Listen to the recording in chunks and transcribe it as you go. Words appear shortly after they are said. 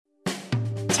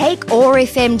Take OAR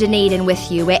FM Dunedin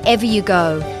with you wherever you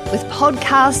go, with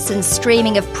podcasts and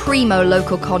streaming of primo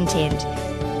local content.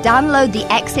 Download the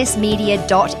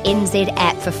accessmedia.nz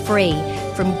app for free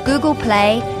from Google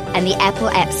Play and the Apple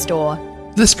App Store.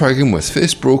 This program was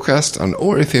first broadcast on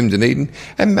OAR FM Dunedin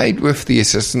and made with the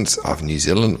assistance of New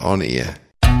Zealand On Air.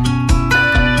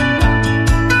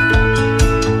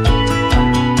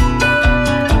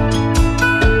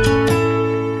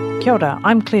 Kia ora,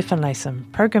 I'm Claire Finlayson,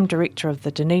 Program Director of the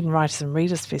Dunedin Writers and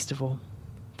Readers Festival.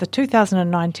 The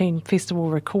 2019 festival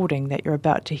recording that you're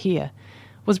about to hear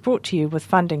was brought to you with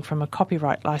funding from a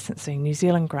Copyright Licensing New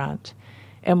Zealand grant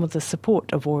and with the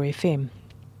support of OAR FM.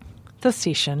 This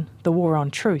session, The War on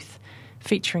Truth,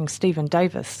 featuring Stephen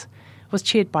Davis, was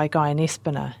chaired by Guy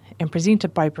Espiner and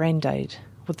presented by Brandaid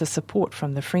with the support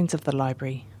from the Friends of the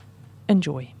Library.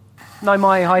 Enjoy. Nau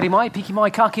mai, haere mai, piki mai,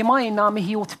 kāke mai, nā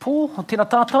mihi o te pō, o tēnā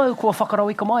tātou, kua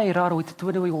whakarau ika mai, rāro i te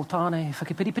tuarui o tāne,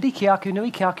 whakipiripiri, ki aku nui,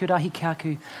 ki aku rahi, ki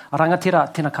aku rangatira,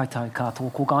 tēnā koutou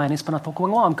katoa, ko Guy Espiner, tōku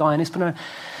ingoa, I'm Guy Espiner.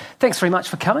 Thanks very much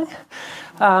for coming.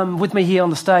 With me here on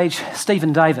the stage,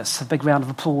 Stephen Davis. A big round of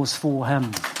applause for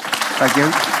him. Thank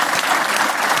you.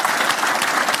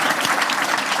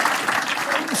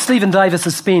 Stephen Davis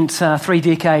has spent 3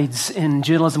 decades in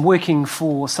journalism, working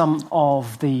for some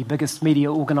of the biggest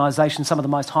media organisations, some of the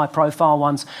most high-profile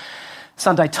ones.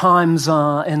 Sunday Times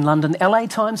in London, LA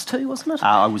Times too, wasn't it?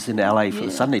 I was in LA for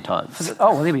the Sunday Times.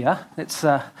 Oh, well, there we are. That's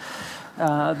a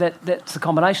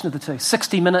combination of the two.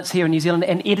 60 Minutes here in New Zealand,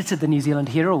 and edited the New Zealand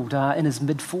Herald in his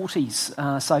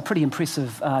mid-40s. So pretty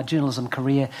impressive journalism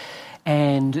career,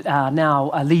 and now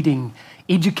a leading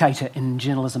educator in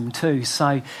journalism too.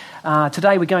 So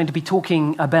today we're going to be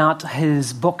talking about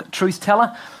his book, Truth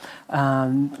Teller,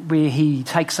 where he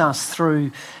takes us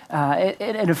through,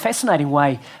 in a fascinating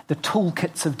way, the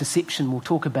toolkits of deception. We'll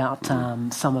talk about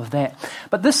some of that.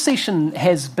 But this session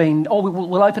has been,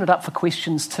 we'll open it up for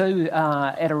questions too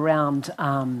at around,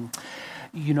 about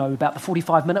the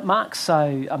 45-minute mark.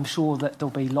 So I'm sure that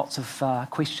there'll be lots of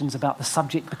questions about the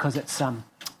subject, because it's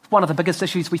one of the biggest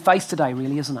issues we face today,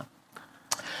 really, isn't it?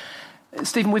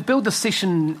 Stephen, we've billed this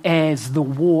session as the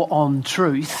war on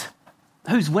truth.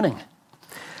 Who's winning?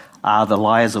 The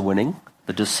liars are winning,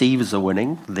 the deceivers are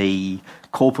winning, the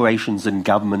corporations and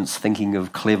governments thinking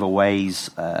of clever ways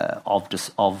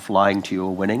of lying to you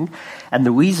are winning. And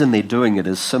the reason they're doing it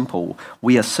is simple.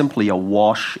 We are simply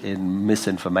awash in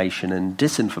misinformation and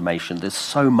disinformation. There's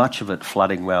so much of it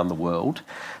flooding around the world.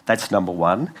 That's number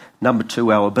one. Number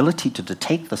two, our ability to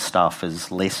detect the stuff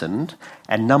is lessened.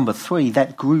 And number three,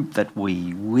 that group that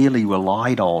we really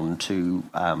relied on to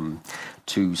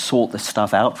sort the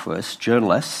stuff out for us,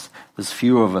 journalists, there's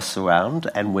fewer of us around,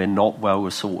 and we're not well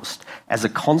resourced. As a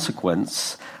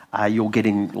consequence, you're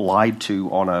getting lied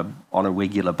to on a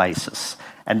regular basis.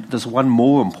 And there's one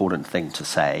more important thing to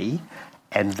say,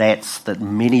 and that's that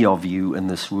many of you in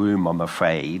this room, I'm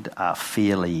afraid, are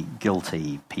fairly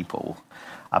guilty people.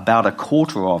 About a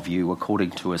quarter of you,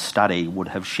 according to a study, would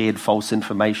have shared false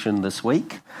information this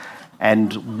week.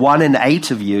 And 1 in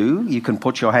 8 of you can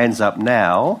put your hands up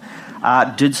now,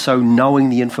 did so knowing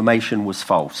the information was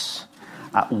false.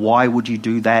 Why would you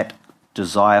do that?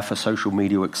 Desire for social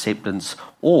media acceptance,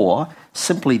 or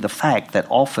simply the fact that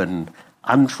often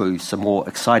untruths are more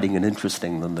exciting and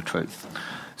interesting than the truth.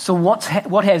 So what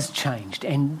has changed?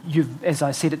 And you've, as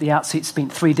I said at the outset,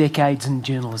 spent 3 decades in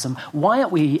journalism. Why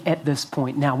aren't we at this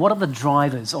point now? What are the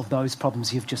drivers of those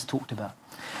problems you've just talked about?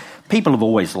 People have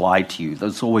always lied to you.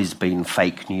 There's always been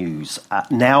fake news.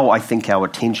 Now I think our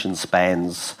attention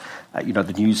spans,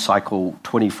 the news cycle,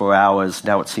 24 hours,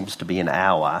 now it seems to be an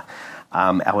hour.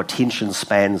 Our attention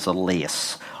spans are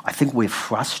less. I think we're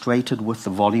frustrated with the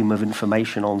volume of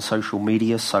information on social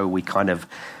media, so we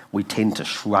tend to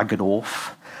shrug it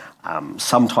off.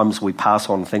 Sometimes we pass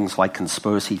on things like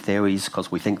conspiracy theories because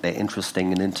we think they're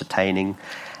interesting and entertaining.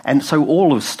 And so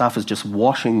all of stuff is just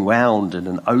washing around in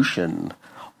an ocean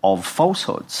of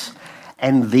falsehoods.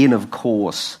 And then, of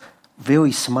course,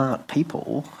 very smart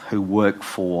people who work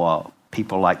for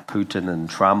people like Putin and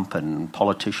Trump and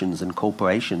politicians and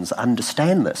corporations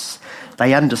understand this.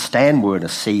 They understand we're in a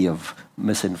sea of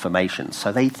misinformation,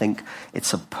 so they think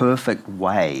it's a perfect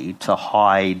way to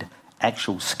hide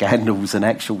actual scandals and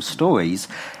actual stories,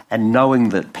 and knowing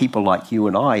that people like you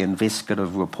and I,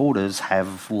 investigative reporters,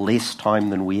 have less time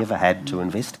than we ever had to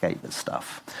investigate this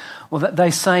stuff. Well,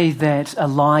 they say that a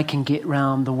lie can get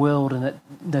round the world in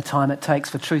the time it takes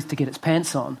for truth to get its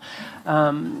pants on.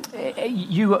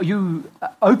 You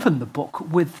open the book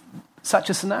with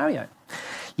such a scenario.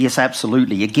 Yes,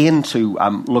 absolutely. Again, to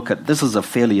look at, this is a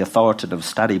fairly authoritative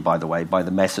study, by the way, by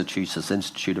the Massachusetts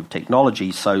Institute of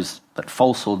Technology, shows that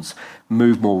falsehoods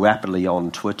move more rapidly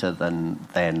on Twitter than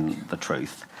the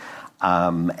truth.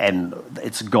 And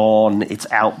it's gone, it's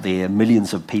out there,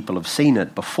 millions of people have seen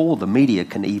it before the media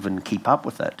can even keep up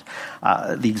with it.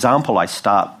 The example I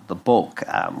start the book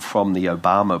from the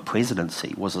Obama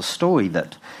presidency was a story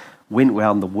that went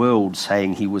around the world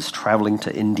saying he was travelling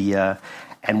to India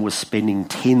and was spending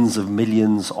tens of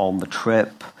millions on the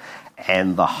trip,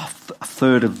 and a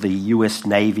third of the US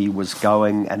Navy was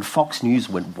going, and Fox News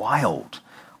went wild.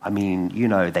 I mean,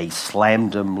 they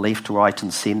slammed him left, right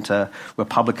and centre.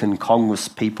 Republican Congress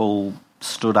people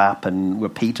stood up and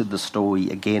repeated the story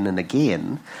again and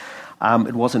again.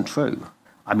 It wasn't true.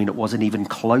 I mean, it wasn't even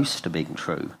close to being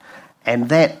true. And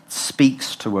that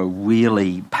speaks to a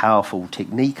really powerful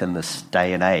technique in this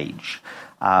day and age,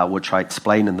 which I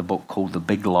explain in the book called The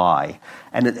Big Lie.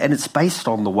 And it's based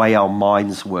on the way our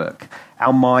minds work.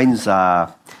 Our minds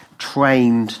are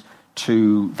trained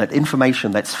that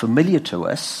information that's familiar to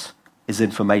us is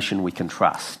information we can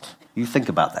trust. You think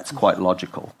about that, it's quite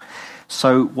logical.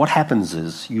 So what happens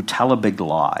is you tell a big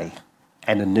lie,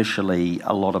 and initially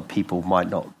a lot of people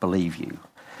might not believe you.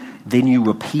 Then you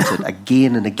repeat it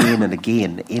again and again and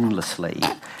again, endlessly,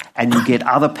 and you get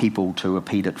other people to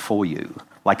repeat it for you,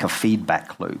 like a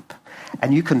feedback loop.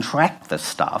 And you can track this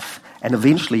stuff, and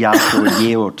eventually after a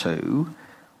year or two,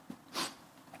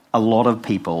 a lot of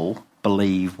people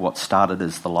believe what started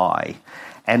as the lie.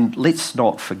 And let's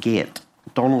not forget,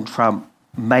 Donald Trump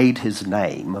made his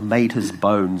name, made his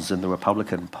bones in the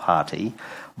Republican Party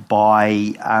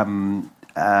by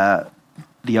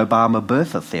the Obama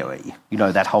birther theory,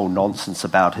 that whole nonsense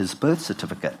about his birth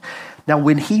certificate. Now,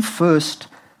 when he first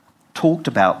talked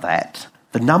about that,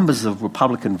 the numbers of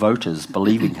Republican voters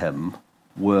believing him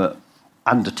were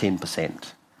under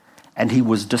 10%. And he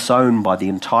was disowned by the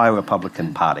entire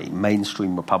Republican Party,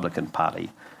 mainstream Republican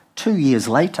Party. 2 years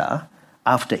later,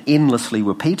 after endlessly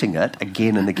repeating it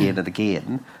again and again and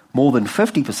again, more than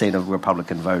 50% of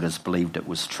Republican voters believed it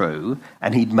was true,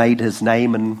 and he'd made his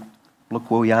name, and look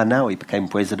where we are now. He became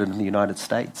president of the United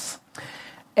States.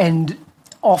 And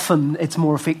often it's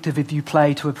more effective if you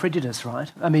play to a prejudice,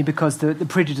 right? I mean, because the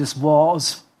prejudice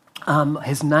was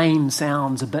his name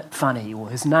sounds a bit funny, or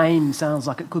his name sounds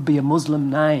like it could be a Muslim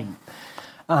name.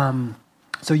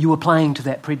 So you were playing to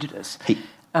that prejudice.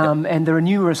 And there are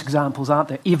numerous examples, aren't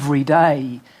there, every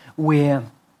day, where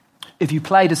if you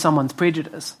play to someone's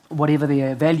prejudice, whatever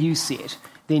their value set,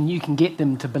 then you can get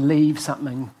them to believe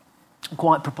something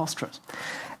quite preposterous.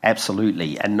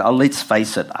 Absolutely. And let's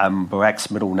face it,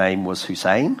 Barack's middle name was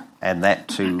Hussein, and that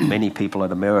to many people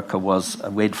in America was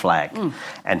a red flag,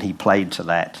 and he played to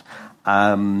that.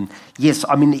 Yes,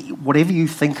 I mean, whatever you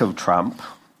think of Trump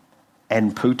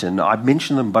and Putin, I've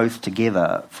mentioned them both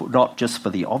together, not just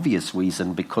for the obvious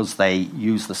reason, because they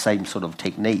use the same sort of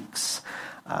techniques,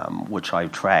 which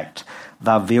I've tracked.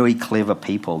 They're very clever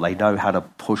people. They know how to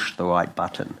push the right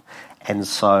button. And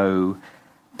so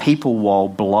people, while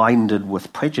blinded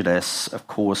with prejudice, of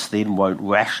course, then won't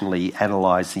rationally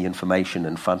analyse the information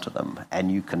in front of them.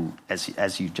 And you can,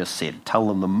 as you just said, tell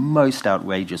them the most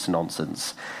outrageous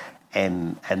nonsense,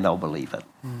 and they'll believe it.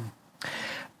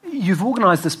 You've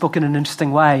organised this book in an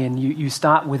interesting way, and you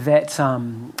start with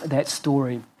that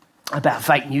story about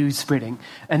fake news spreading,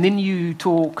 and then you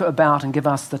talk about and give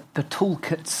us the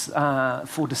toolkits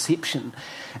for deception.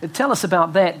 Tell us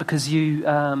about that, because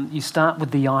you start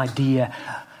with the idea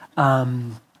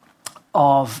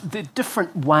of the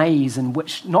different ways in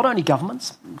which not only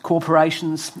governments,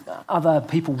 corporations, other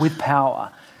people with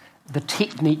power, the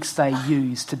techniques they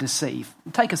use to deceive.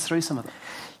 Take us through some of them.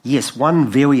 Yes, one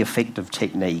very effective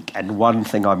technique, and one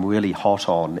thing I'm really hot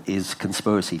on, is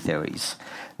conspiracy theories.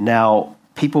 Now,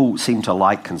 people seem to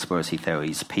like conspiracy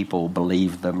theories. People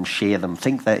believe them, share them,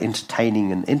 think they're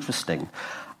entertaining and interesting.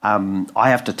 I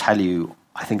have to tell you,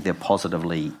 I think they're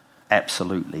positively,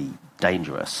 absolutely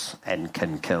dangerous and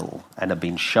can kill, and have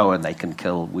been shown they can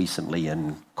kill recently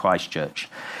in Christchurch.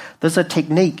 There's a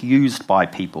technique used by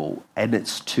people, and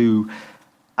it's to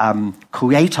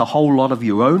create a whole lot of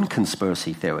your own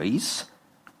conspiracy theories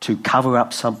to cover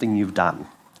up something you've done.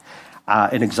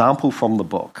 An example from the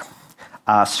book.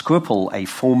 Skripal, a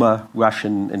former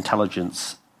Russian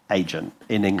intelligence agent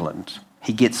in England,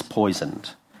 he gets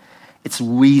poisoned. It's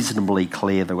reasonably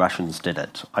clear the Russians did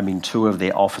it. I mean, 2 of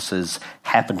their officers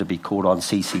happened to be caught on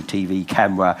CCTV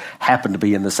camera, happened to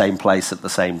be in the same place at the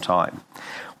same time.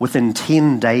 Within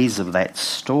 10 days of that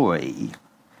story,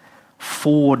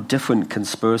 4 different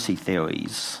conspiracy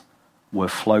theories were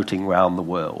floating around the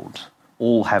world,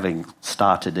 all having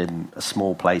started in a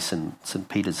small place in St.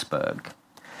 Petersburg.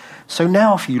 So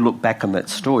now if you look back on that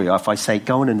story, if I say,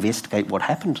 go and investigate what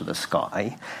happened to this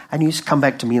guy, and you just come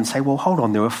back to me and say, well, hold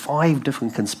on, there are 5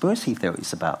 different conspiracy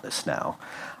theories about this now.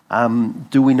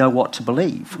 Do we know what to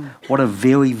believe? What a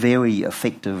very, very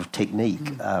effective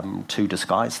technique to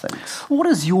disguise things. What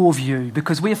is your view?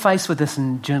 Because we're faced with this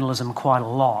in journalism quite a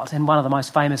lot, and one of the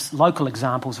most famous local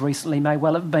examples recently may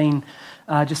well have been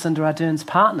Jacinda Ardern's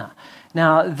partner.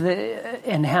 Now,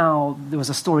 and how there was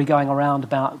a story going around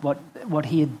about what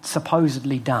he had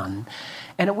supposedly done,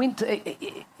 and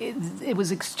it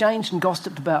was exchanged and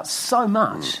gossiped about so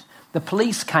much. The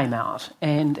police came out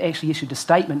and actually issued a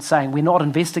statement saying, we're not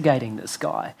investigating this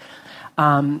guy.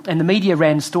 And the media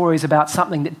ran stories about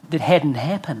something that hadn't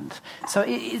happened. So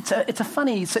it's a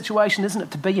funny situation, isn't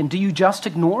it, to be in? Do you just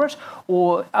ignore it,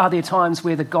 or are there times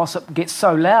where the gossip gets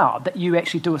so loud that you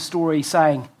actually do a story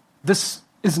saying, this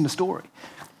isn't a story?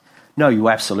 No, you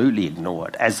absolutely ignore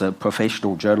it. As a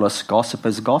professional journalist, gossip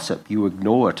is gossip. You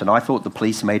ignore it. And I thought the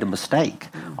police made a mistake.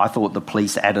 I thought the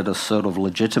police added a sort of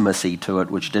legitimacy to it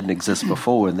which didn't exist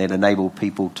before, and then enabled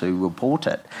people to report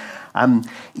it.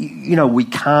 We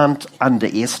can't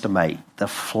underestimate the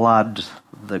flood,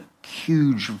 the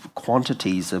huge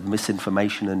quantities of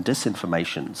misinformation and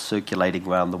disinformation circulating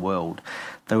around the world.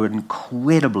 They're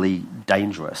incredibly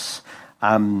dangerous.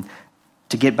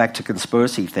 To get back to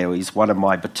conspiracy theories, one of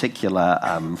my particular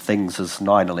things is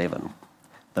 9/11,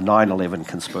 the 9/11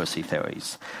 conspiracy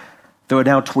theories. There are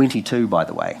now 22, by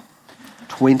the way,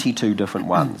 22 different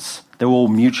ones. They're all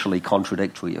mutually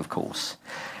contradictory, of course.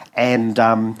 And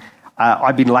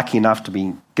I've been lucky enough to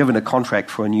be given a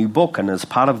contract for a new book, and as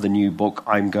part of the new book,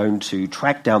 I'm going to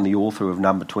track down the author of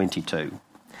number 22,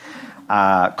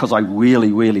 because I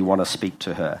really, really want to speak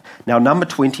to her. Now, number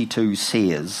 22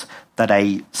 says that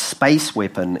a space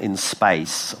weapon in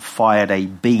space fired a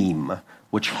beam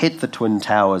which hit the Twin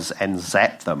Towers and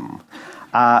zapped them.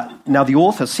 Now, the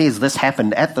author says this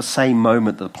happened at the same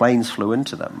moment the planes flew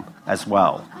into them as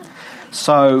well.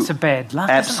 So it's a bad luck.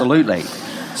 Absolutely.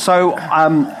 So,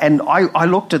 and I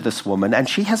looked at this woman, and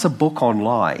she has a book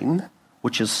online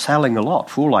which is selling a lot.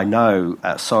 For all I know,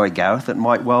 sorry, Gareth, it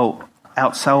might well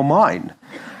outsell mine.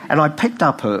 And I picked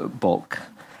up her book,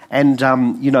 and,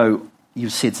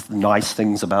 you've said nice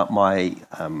things about my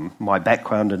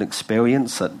background and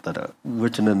experience that are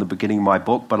written in the beginning of my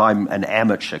book, but I'm an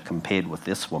amateur compared with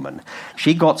this woman.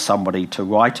 She got somebody to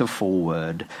write a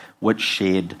foreword which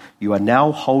said, "You are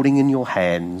now holding in your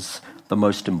hands the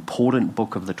most important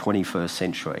book of the 21st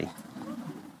century."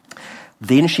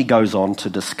 Then she goes on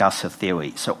to discuss her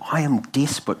theory. So I am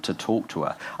desperate to talk to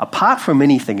her. Apart from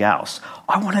anything else,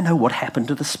 I want to know what happened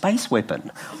to the space weapon.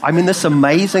 I mean, this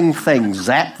amazing thing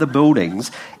zapped the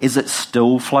buildings. Is it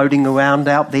still floating around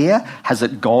out there? Has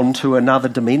it gone to another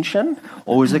dimension?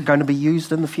 Or is it going to be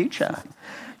used in the future?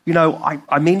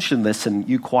 I mentioned this and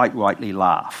you quite rightly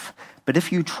laugh. But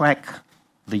if you track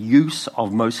the use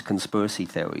of most conspiracy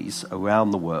theories around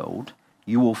the world,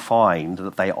 you will find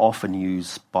that they are often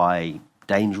used by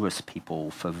dangerous people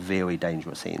for very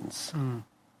dangerous ends.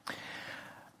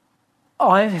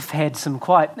 I've had some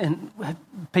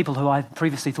people who I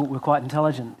previously thought were quite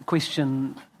intelligent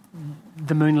question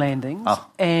the moon landings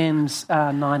and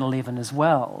 9/11 as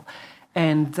well.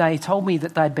 And they told me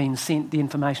that they'd been sent the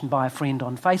information by a friend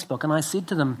on Facebook. And I said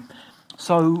to them,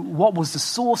 so what was the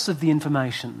source of the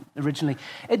information originally?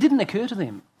 It didn't occur to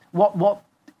them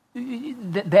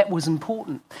that was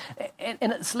important.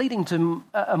 And it's leading to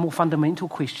a more fundamental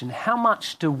question. How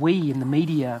much do we in the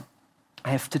media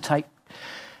have to take,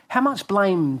 how much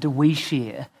blame do we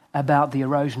share about the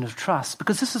erosion of trust?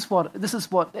 Because this is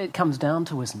what it comes down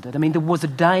to, isn't it? I mean, there was a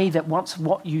day that once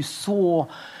what you saw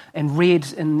and read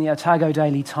in the Otago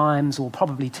Daily Times or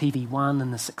probably TV1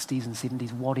 in the 60s and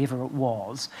 70s, whatever it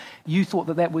was, you thought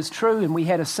that was true, and we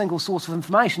had a single source of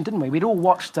information, didn't we? We'd all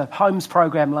watched the Holmes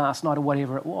program last night or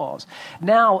whatever it was.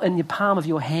 Now, in the palm of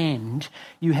your hand,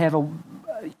 you have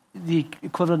the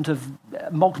equivalent of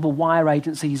multiple wire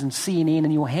agencies and CNN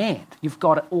in your hand. You've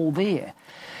got it all there.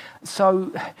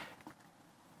 So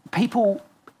people,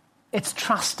 it's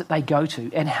trust that they go to,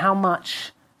 and how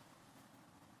much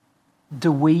do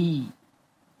we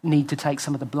need to take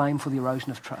some of the blame for the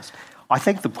erosion of trust? I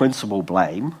think the principal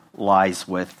blame lies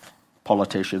with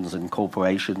politicians and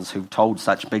corporations who've told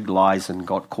such big lies and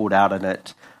got caught out in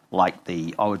it like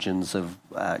the origins of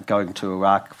going to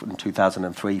Iraq in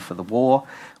 2003 for the war,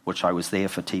 which I was there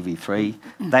for TV3.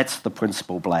 That's the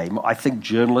principal blame. I think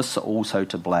journalists are also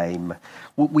to blame.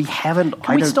 We haven't...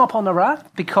 Can we stop on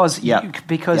Iraq? Because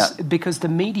because the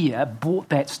media bought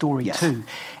that story too,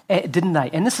 didn't they?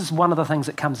 And this is one of the things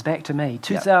that comes back to me.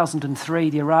 2003,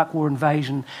 the Iraq War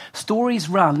invasion, stories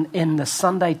run in the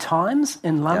Sunday Times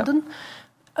in London,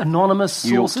 anonymous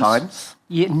sources. New York Times.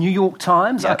 Yeah, New York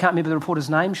Times. I can't remember the reporter's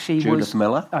name. Judith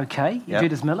Miller. Okay,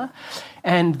 Judith Miller.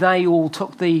 And they all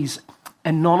took these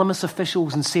anonymous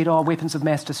officials and said, weapons of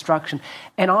mass destruction.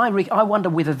 And I wonder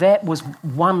whether that was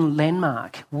one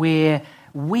landmark where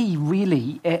we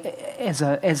really, as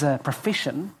a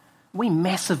profession, we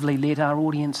massively let our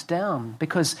audience down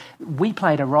because we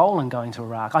played a role in going to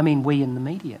Iraq. I mean, we in the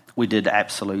media. We did,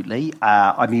 absolutely.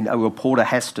 A reporter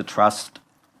has to trust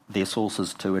their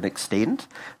sources to an extent.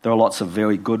 There are lots of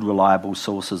very good, reliable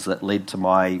sources that led to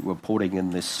my reporting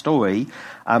in this story.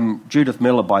 Judith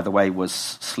Miller, by the way, was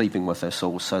sleeping with her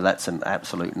source, so that's an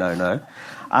absolute no-no.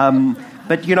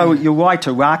 But, you're right,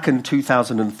 Iraq in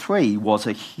 2003 was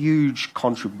a huge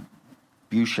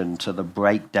contribution to the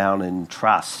breakdown in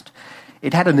trust.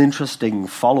 It had an interesting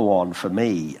follow-on for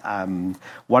me.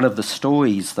 One of the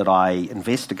stories that I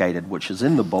investigated, which is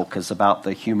in the book, is about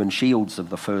the human shields of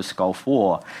the first Gulf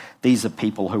War. These are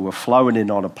people who were flown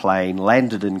in on a plane,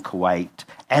 landed in Kuwait,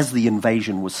 as the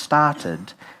invasion was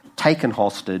started, taken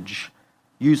hostage,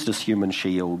 used as human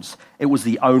shields. It was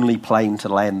the only plane to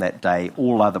land that day.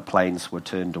 All other planes were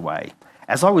turned away.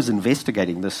 As I was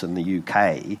investigating this in the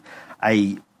UK,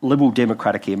 a Liberal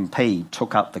Democratic MP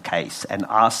took up the case and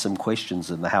asked some questions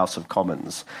in the House of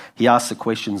Commons. He asked the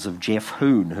questions of Jeff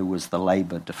Hoon, who was the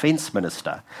Labour Defence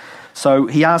Minister. So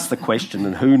he asked the question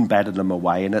and Hoon batted him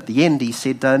away, and at the end he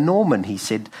said, Norman, he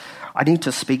said, I need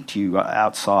to speak to you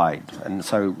outside. And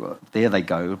so there they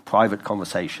go, private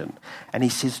conversation. And he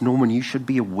says, Norman, you should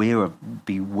be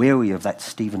wary of that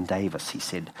Stephen Davis. He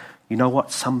said, you know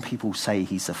what, some people say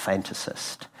he's a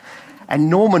fantasist. And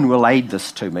Norman relayed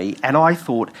this to me, and I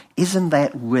thought, isn't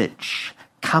that rich,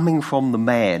 coming from the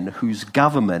man whose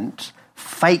government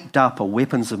faked up a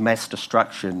weapons of mass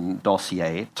destruction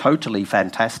dossier, totally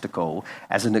fantastical,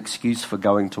 as an excuse for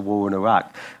going to war in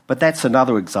Iraq. But that's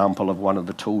another example of one of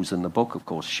the tools in the book, of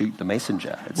course, shoot the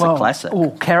messenger. It's a classic.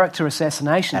 Or character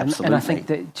assassination. Absolutely. And I think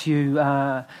that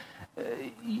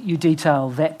you detail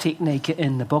that technique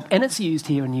in the book, and it's used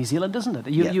here in New Zealand, isn't it?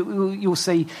 You'll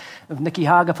see if Nicky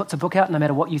Hager puts a book out, no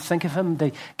matter what you think of him,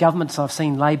 the governments, I've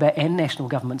seen Labour and national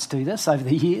governments do this over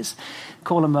the years,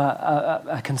 call him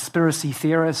a conspiracy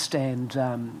theorist, and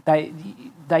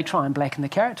they try and blacken the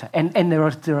character. And there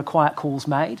are quiet calls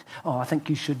made. I think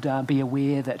you should be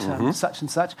aware that such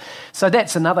and such. So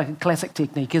that's another classic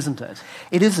technique, isn't it?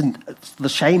 It isn't. The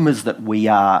shame is that we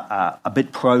are a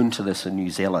bit prone to this in New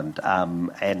Zealand,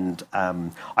 and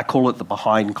I call it the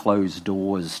behind closed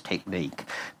doors technique.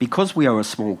 Because we are a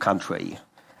small country,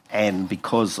 and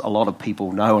because a lot of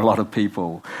people know a lot of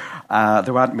people,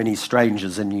 there aren't many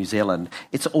strangers in New Zealand.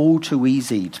 It's all too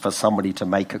easy for somebody to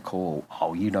make a call.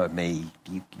 Oh, you know me.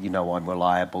 You know I'm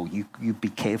reliable. You be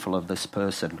careful of this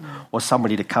person. Or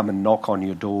somebody to come and knock on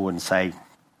your door and say,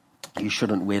 you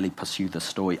shouldn't really pursue this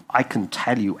story. I can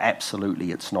tell you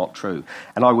absolutely it's not true.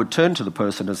 And I would turn to the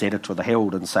person as editor of the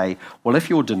Herald and say, well, if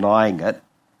you're denying it,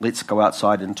 let's go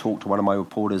outside and talk to one of my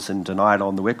reporters and deny it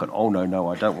on the record. Oh, no,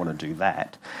 I don't want to do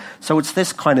that. So it's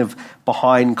this kind of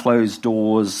behind closed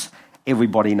doors,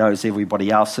 everybody knows everybody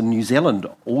else. And New Zealand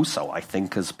also, I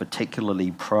think, is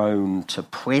particularly prone to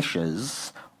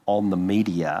pressures on the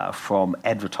media from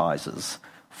advertisers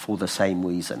for the same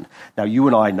reason. Now, you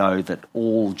and I know that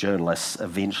all journalists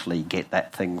eventually get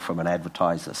that thing from an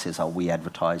advertiser, says, oh, we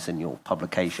advertise in your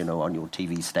publication or on your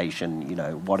TV station,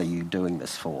 what are you doing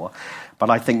this for? But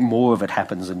I think more of it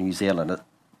happens in New Zealand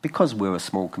because we're a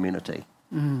small community.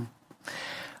 Mm.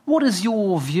 What is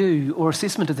your view or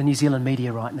assessment of the New Zealand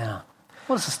media right now?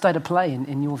 What is the state of play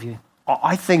in your view?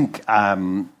 I think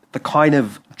the kind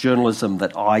of journalism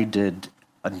that I did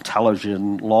in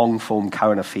television, long-form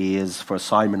current affairs for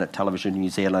assignment at Television New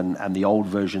Zealand, and the old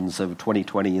versions of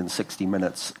 2020 and 60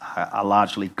 Minutes are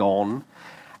largely gone,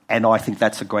 and I think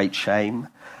that's a great shame.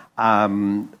 We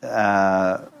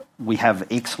have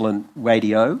excellent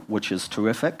radio, which is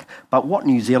terrific, but what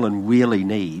New Zealand really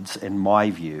needs, in my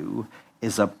view,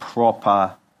 is a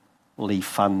properly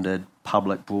funded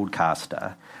public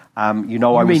broadcaster. I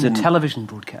was in television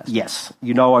broadcast? Yes.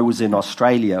 I was in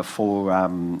Australia for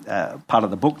part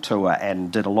of the book tour and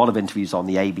did a lot of interviews on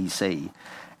the ABC,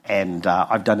 and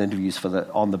I've done interviews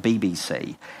on the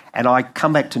BBC. And I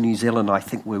come back to New Zealand, I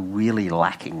think we're really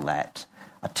lacking that.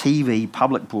 a TV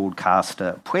public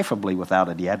broadcaster, preferably without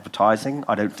any advertising.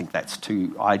 I don't think that's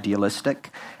too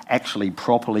idealistic. Actually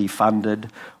properly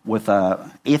funded with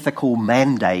an ethical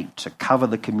mandate to cover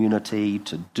the community,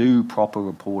 to do proper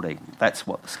reporting. That's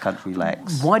what this country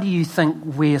lacks. Why do you think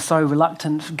we're so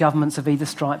reluctant, governments of either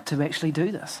stripe, to actually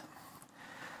do this?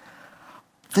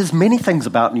 There's many things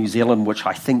about New Zealand which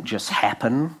I think just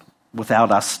happen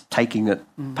without us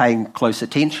paying close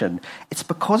attention. It's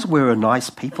because we're a nice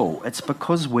people. It's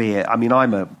because I'm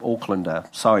a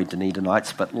Aucklander, sorry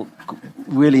Dunedinites, but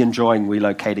really enjoying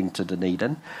relocating to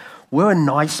Dunedin. We're a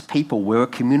nice people. We're a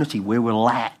community. We're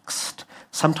relaxed.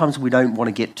 Sometimes we don't want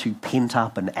to get too pent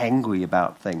up and angry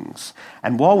about things.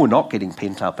 And while we're not getting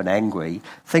pent up and angry,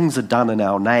 things are done in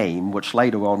our name, which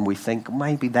later on we think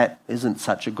maybe that isn't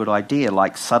such a good idea.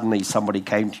 Like suddenly somebody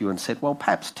came to you and said, well,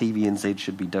 perhaps TVNZ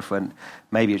should be different.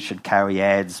 Maybe it should carry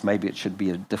ads. Maybe it should be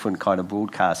a different kind of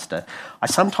broadcaster. I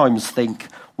sometimes think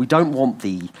we don't want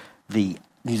the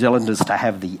New Zealanders to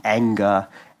have the anger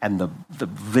and the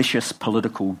vicious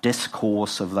political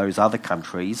discourse of those other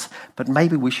countries, but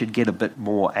maybe we should get a bit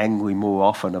more angry more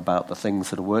often about the things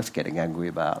that are worth getting angry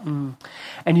about. And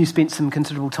you spent some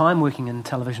considerable time working in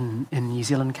television in New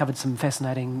Zealand, covered some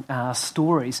fascinating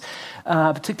stories.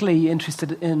 Particularly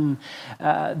interested in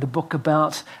the book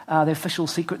about the Official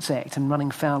Secrets Act and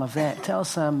running foul of that. Tell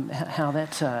us how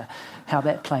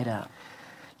that played out.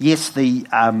 Yes, the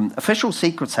Official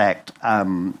Secrets Act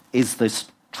is this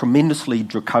tremendously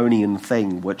draconian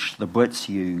thing which the Brits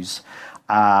use.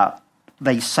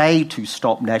 They say to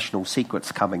stop national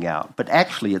secrets coming out, but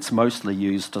actually it's mostly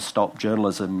used to stop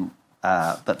journalism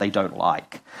that they don't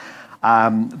like.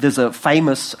 There's a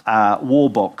famous war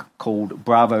book called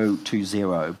Bravo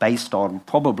 20, based on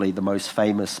probably the most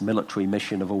famous military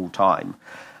mission of all time,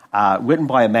 written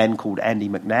by a man called Andy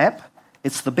McNab.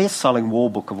 It's the best-selling war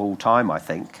book of all time, I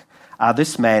think.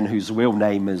 This man, whose real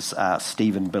name is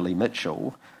Stephen Billy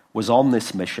Mitchell, was on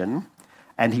this mission,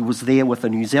 and he was there with a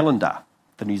New Zealander.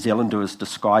 The New Zealander is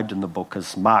described in the book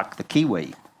as Mark the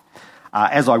Kiwi.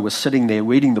 As I was sitting there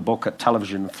reading the book at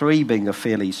Television 3, being a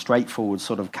fairly straightforward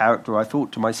sort of character, I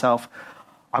thought to myself,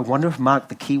 I wonder if Mark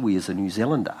the Kiwi is a New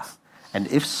Zealander, and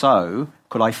if so,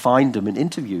 could I find him and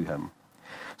interview him?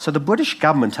 So the British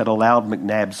government had allowed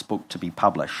McNab's book to be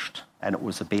published, and it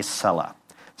was a bestseller.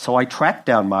 So I tracked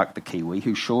down Mark the Kiwi,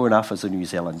 who sure enough is a New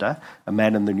Zealander, a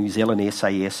man in the New Zealand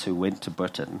SAS who went to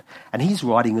Britain, and he's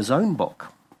writing his own book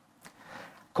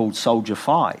called Soldier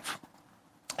 5.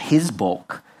 His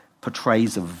book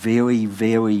portrays a very,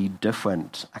 very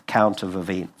different account of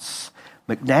events.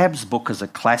 McNab's book is a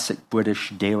classic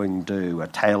British daring-do, a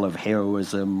tale of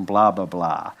heroism, blah, blah,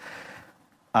 blah.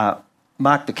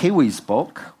 Mark the Kiwi's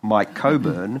book, Mike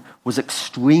Coburn, was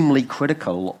extremely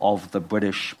critical of the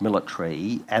British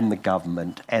military and the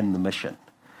government and the mission.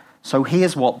 So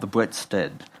here's what the Brits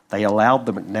did. They allowed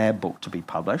the McNab book to be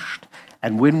published,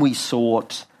 and when we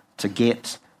sought to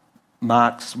get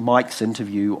Mike's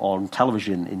interview on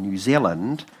television in New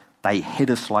Zealand, they hit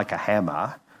us like a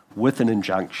hammer with an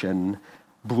injunction,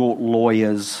 brought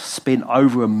lawyers, spent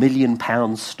over £1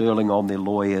 million sterling on their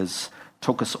lawyers,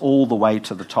 took us all the way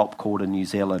to the top court in New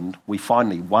Zealand. We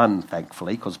finally won,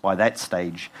 thankfully, because by that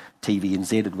stage,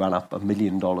 TVNZ had run up $1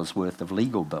 million worth of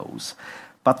legal bills.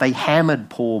 But they hammered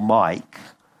poor Mike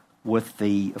with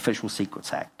the Official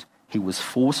Secrets Act. He was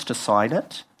forced to sign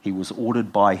it. He was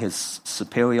ordered by his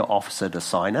superior officer to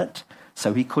sign it,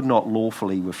 so he could not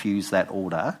lawfully refuse that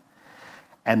order.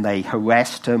 And they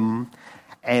harassed him.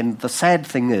 And the sad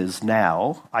thing is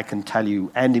now, I can tell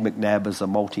you, Andy McNab is a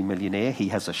multimillionaire. He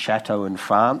has a chateau in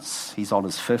France. He's on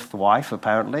his 5th wife,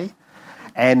 apparently.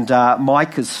 And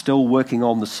Mike is still working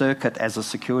on the circuit as a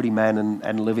security man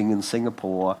and living in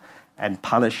Singapore and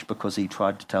punished because he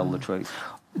tried to tell the truth.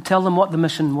 Tell them what the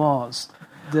mission was.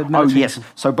 Oh, yes.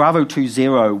 So Bravo 20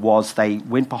 was they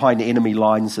went behind enemy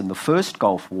lines in the first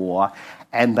Gulf War,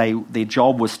 and their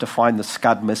job was to find the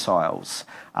Scud missiles.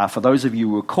 For those of you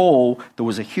who recall, there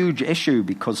was a huge issue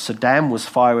because Saddam was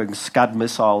firing Scud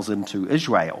missiles into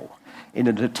Israel in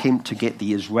an attempt to get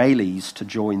the Israelis to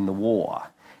join the war.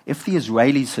 If the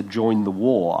Israelis had joined the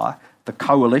war, the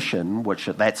coalition, which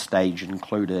at that stage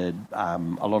included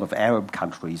a lot of Arab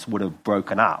countries, would have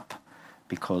broken up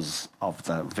because of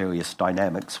the various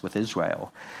dynamics with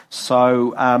Israel.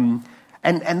 So,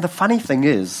 and the funny thing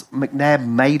is, McNab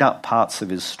made up parts of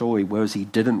his story, whereas he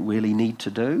didn't really need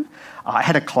to do. I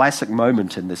had a classic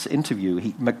moment in this interview.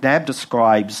 McNab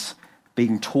describes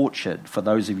being tortured, for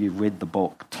those of you who've read the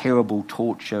book, terrible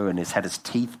torture, and has had his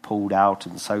teeth pulled out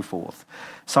and so forth.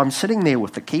 So I'm sitting there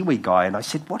with the Kiwi guy, and I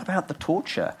said, what about the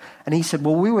torture? And he said,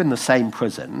 well, we were in the same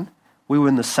prison. We were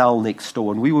in the cell next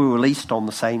door, and we were released on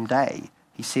the same day.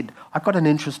 He said, I've got an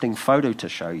interesting photo to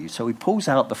show you. So he pulls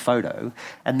out the photo,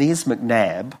 and there's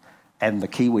McNabb and the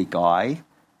Kiwi guy,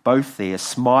 both there,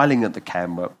 smiling at the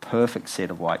camera, perfect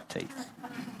set of white teeth.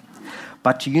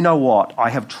 But you know what? I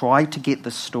have tried to get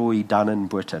this story done in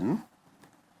Britain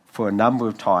for a number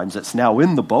of times. It's now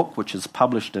in the book, which is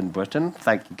published in Britain.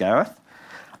 Thank you, Gareth.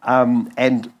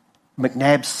 And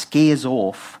McNabb scares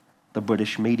off the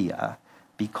British media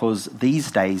because these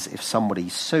days, if somebody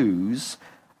sues,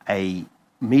 a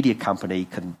media company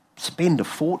can spend a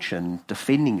fortune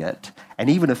defending it, and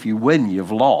even if you win,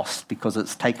 you've lost because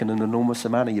it's taken an enormous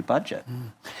amount of your budget.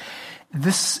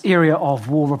 This area of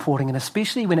war reporting, and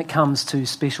especially when it comes to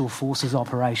special forces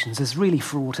operations, is really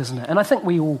fraught, isn't it? And I think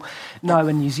we all know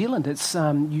in New Zealand, it's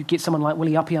you get someone like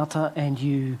Willie Apiata and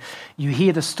you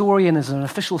hear the story and there's an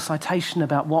official citation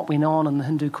about what went on in the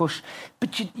Hindu Kush,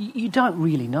 but you don't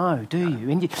really know, do you?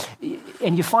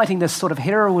 And you're fighting this sort of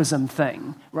heroism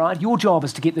thing, right? Your job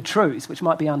is to get the truth, which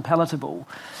might be unpalatable.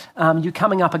 You're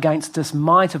coming up against this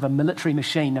might of a military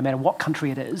machine, no matter what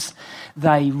country it is.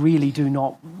 They really do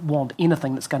not want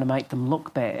anything that's going to make them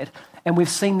look bad. And we've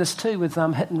seen this too with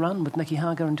Hit and Run with Nicky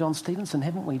Hager and John Stevenson,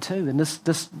 haven't we too? And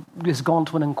this has gone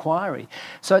to an inquiry.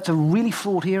 So it's a really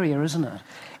fraught area, isn't it?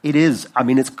 It is. I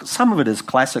mean, some of it is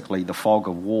classically the fog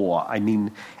of war. I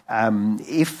mean,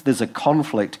 if there's a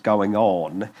conflict going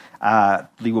on,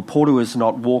 the reporter is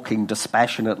not walking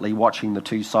dispassionately, watching the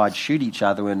two sides shoot each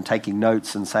other and taking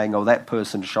notes and saying, oh, that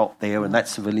person shot there and that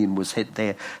civilian was hit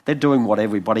there. They're doing what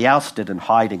everybody else did in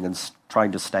hiding and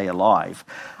trying to stay alive.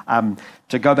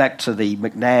 To go back to the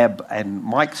McNabb and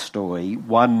Mike story,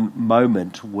 one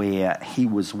moment where he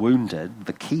was wounded,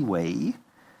 the Kiwi,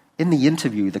 in the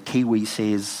interview, the Kiwi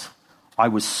says, I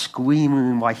was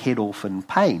screaming my head off in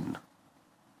pain.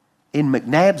 In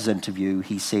McNabb's interview,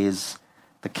 he says,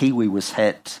 the Kiwi was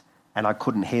hit and I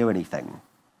couldn't hear anything.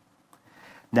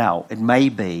 Now, it may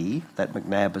be that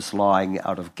McNabb is lying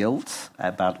out of guilt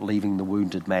about leaving the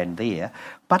wounded man there,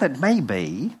 but it may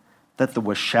be that there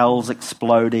were shells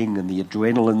exploding and the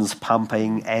adrenaline's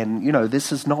pumping, and, you know,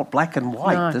 this is not black and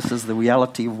white. No. This is the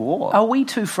reality of war. Are we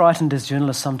too frightened as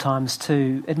journalists sometimes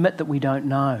to admit that we don't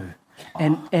know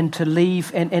and to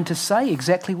leave and to say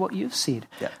exactly what you've said?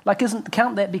 Yeah. Like,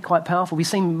 can't that be quite powerful? We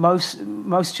seem most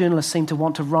journalists seem to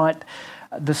want to write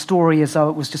the story as though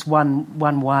it was just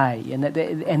one way,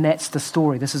 and that's the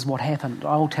story. This is what happened.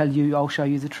 I'll tell you. I'll show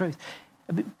you the truth.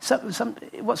 So,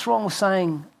 what's wrong with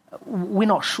saying, we're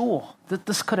not sure that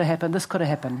this could have happened, this could have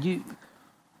happened?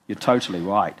 You're totally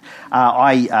right.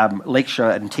 I lecture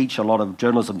and teach a lot of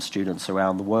journalism students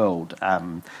around the world.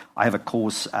 I have a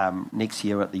course next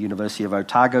year at the University of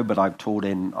Otago, but I've taught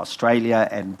in Australia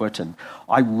and Britain.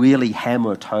 I really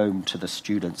hammer it home to the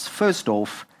students. First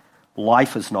off,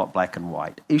 life is not black and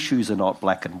white. Issues are not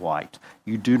black and white.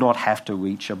 You do not have to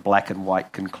reach a black and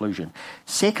white conclusion.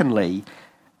 Secondly,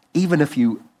 even if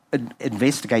you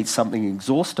investigate something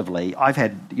exhaustively, I've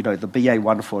had, the BA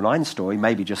 149 story,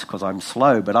 maybe just because I'm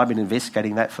slow, but I've been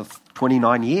investigating that for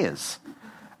 29 years.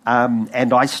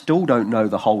 And I still don't know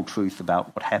the whole truth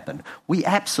about what happened. We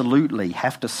absolutely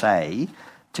have to say,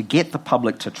 to get the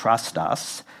public to trust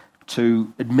us,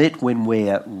 to admit when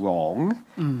we're wrong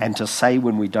and to say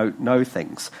when we don't know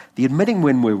things. The admitting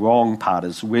when we're wrong part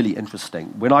is really interesting.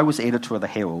 When I was editor of the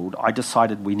Herald, I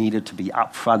decided we needed to be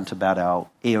upfront about our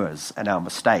errors and our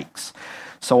mistakes.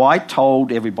 So I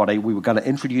told everybody we were going to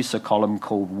introduce a column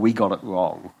called We Got It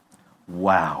Wrong.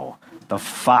 Wow, the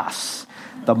fuss,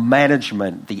 the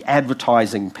management, the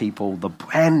advertising people, the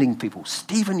branding people.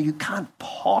 Stephen, you can't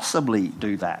possibly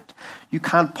do that. You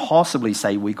can't possibly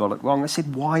say we got it wrong. I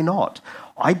said, why not?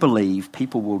 I believe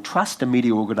people will trust a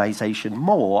media organisation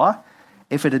more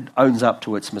if it owns up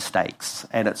to its mistakes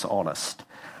and it's honest.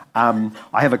 I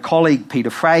have a colleague, Peter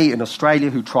Fray, in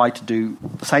Australia, who tried to do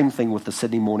the same thing with the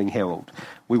Sydney Morning Herald.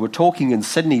 We were talking in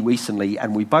Sydney recently,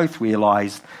 and we both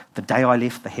realised the day I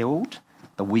left the Herald,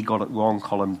 the We Got It Wrong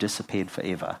column disappeared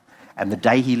forever. And the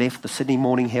day he left the Sydney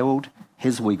Morning Herald,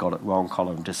 his We Got It Wrong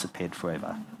column disappeared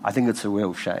forever. I think it's a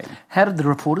real shame. How did the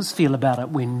reporters feel about it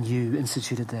when you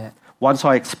instituted that? Once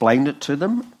I explained it to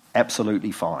them,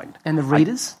 absolutely fine. And the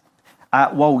readers?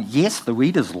 Well, yes, the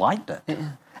readers liked it.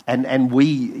 Yeah. And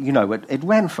we, it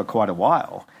ran for quite a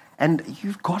while. And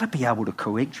you've got to be able to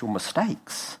correct your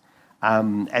mistakes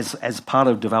as part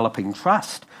of developing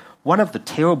trust. One of the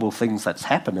terrible things that's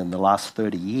happened in the last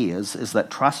 30 years is that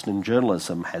trust in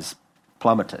journalism has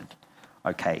plummeted.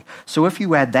 Okay, so if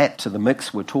you add that to the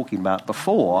mix we're talking about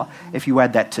before, if you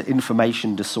add that to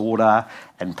information disorder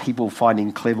and people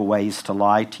finding clever ways to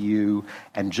lie to you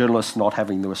and journalists not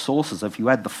having the resources, if you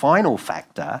add the final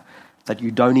factor that you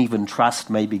don't even trust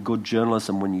maybe good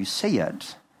journalism when you see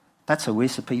it, that's a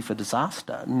recipe for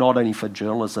disaster, not only for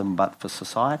journalism but for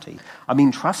society. I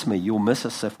mean, trust me, you'll miss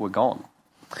us if we're gone.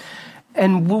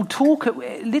 And we'll talk,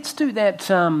 let's do that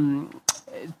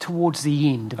towards the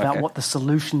end about what the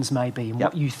solutions may be and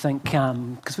what you think,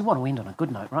 because we want to end on a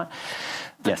good note, right?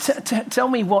 Yes. Tell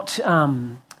me what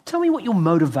your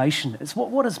motivation is.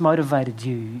 What has motivated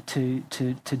you to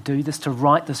do this, to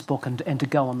write this book and to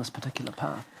go on this particular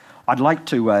path? I'd like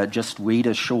to just read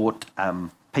a short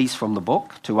piece from the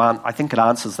book. I think it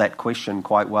answers that question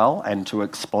quite well, and to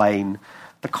explain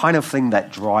the kind of thing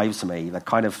that drives me, the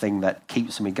kind of thing that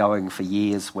keeps me going for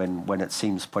years when it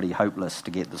seems pretty hopeless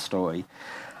to get the story.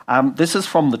 This is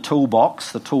from the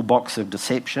toolbox of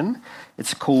deception.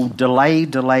 It's called Delay,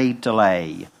 Delay,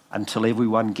 Delay, Until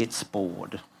Everyone Gets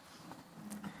Bored.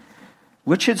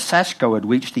 Richard Sashko had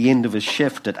reached the end of his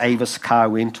shift at Avis Car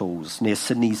Rentals near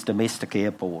Sydney's domestic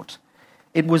airport.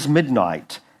 It was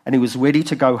midnight, and he was ready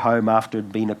to go home after it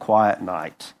had been a quiet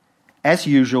night. As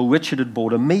usual, Richard had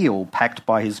bought a meal packed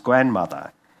by his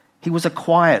grandmother. He was a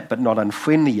quiet but not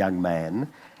unfriendly young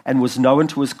man, and was known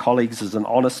to his colleagues as an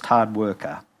honest hard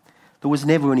worker. There was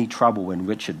never any trouble when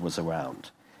Richard was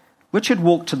around. Richard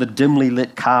walked to the dimly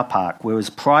lit car park where his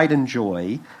pride and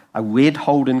joy, a red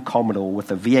Holden Commodore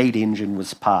with a V8 engine,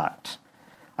 was parked.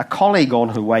 A colleague on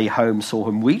her way home saw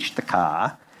him reach the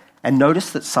car and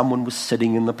noticed that someone was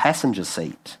sitting in the passenger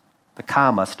seat. The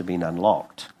car must have been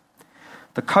unlocked.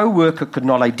 The co-worker could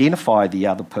not identify the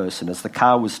other person as the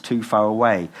car was too far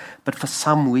away, but for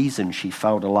some reason she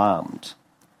felt alarmed.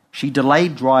 She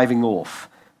delayed driving off,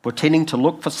 pretending to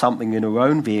look for something in her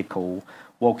own vehicle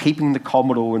while keeping the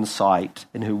Commodore in sight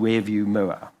in her rearview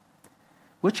mirror.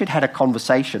 Richard had a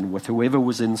conversation with whoever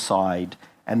was inside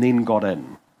and then got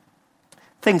in.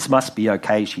 Things must be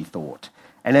okay, she thought,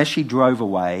 and as she drove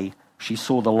away, she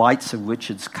saw the lights of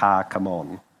Richard's car come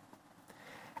on.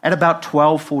 At about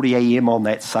 12:40 a.m. on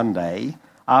that Sunday,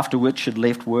 after Richard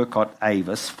left work at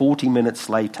Avis, 40 minutes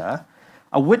later,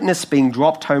 a witness being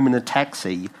dropped home in a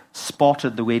taxi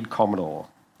spotted the red Commodore.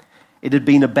 It had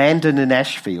been abandoned in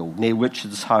Ashfield, near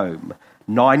Richard's home,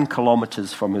 9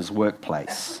 kilometres from his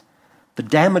workplace. The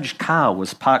damaged car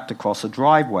was parked across a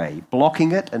driveway,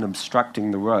 blocking it and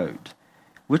obstructing the road.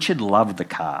 Richard loved the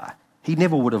car. He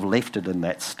never would have left it in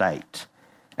that state.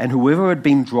 And whoever had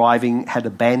been driving had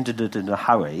abandoned it in a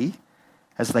hurry,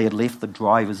 as they had left the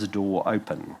driver's door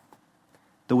open.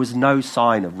 There was no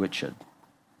sign of Richard.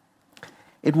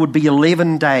 It would be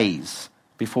 11 days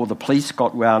before the police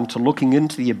got round to looking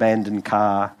into the abandoned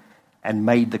car and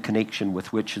made the connection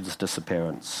with Richard's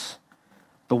disappearance.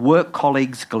 The work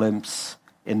colleague's glimpse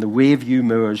in the rearview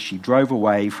mirror as she drove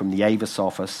away from the Avis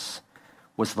office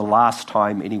was the last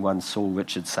time anyone saw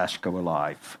Richard Sashko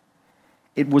alive.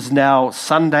 It was now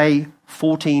Sunday,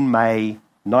 14 May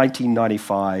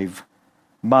 1995,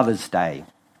 Mother's Day.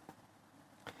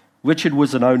 Richard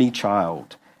was an only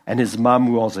child, and his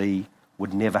mum, Rosie,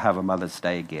 would never have a Mother's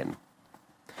Day again.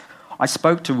 I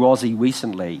spoke to Rosie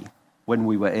recently when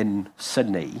we were in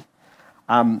Sydney.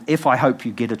 If I hope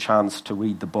you get a chance to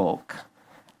read the book,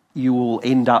 you will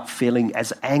end up feeling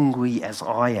as angry as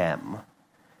I am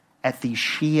at the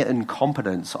sheer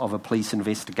incompetence of a police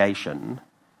investigation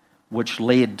which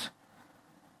led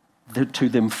to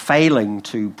them failing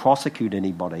to prosecute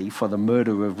anybody for the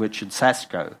murder of Richard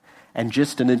Sashko. And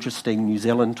just an interesting New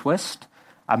Zealand twist,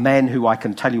 a man who I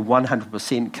can tell you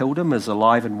 100% killed him is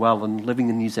alive and well and living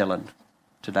in New Zealand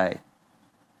today.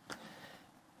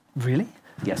 Really?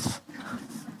 Yes.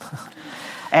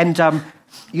 And,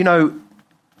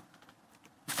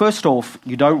 first off,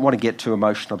 you don't want to get too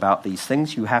emotional about these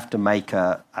things. You have to make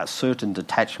a certain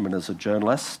detachment as a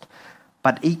journalist.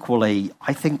 But equally,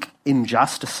 I think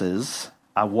injustices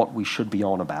are what we should be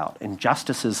on about.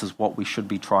 Injustices is what we should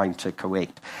be trying to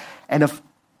correct. And if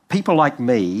people like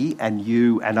me and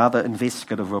you and other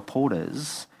investigative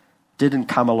reporters didn't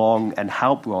come along and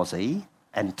help Rosie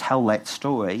and tell that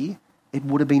story, it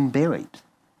would have been buried.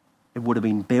 It would have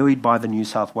been buried by the New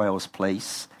South Wales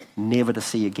Police, never to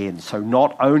see again. So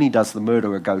not only does the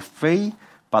murderer go free,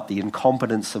 but the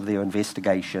incompetence of their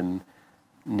investigation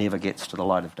never gets to the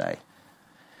light of day.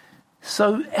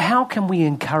 So how can we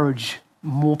encourage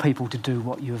more people to do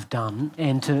what you have done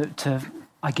and to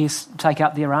I guess, take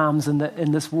up their arms in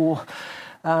this war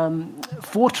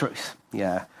for truth?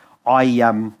 Yeah.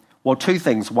 Well, two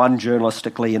things, one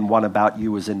journalistically and one about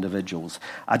you as individuals.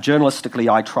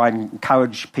 Journalistically, I try and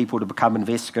encourage people to become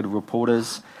investigative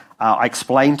reporters. I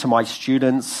explain to my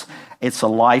students it's a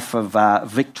life of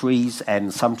victories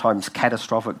and sometimes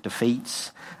catastrophic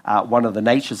defeats. One of the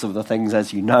natures of the things,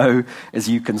 as you know, is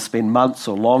you can spend months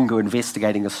or longer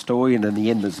investigating a story, and in the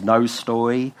end there's no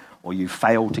story, or you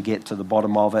fail to get to the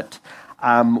bottom of it.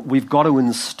 We've got to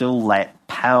instill that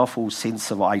powerful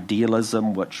sense of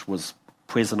idealism, which was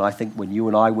present, I think, when you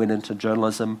and I went into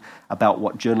journalism, about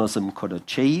what journalism could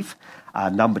achieve.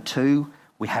 Number two,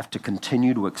 we have to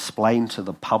continue to explain to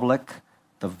the public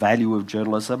the value of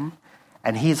journalism.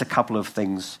 And here's a couple of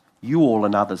things you all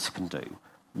and others can do.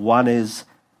 One is,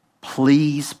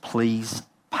 please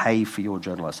pay for your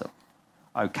journalism.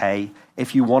 Okay?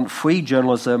 If you want free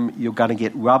journalism, you're going to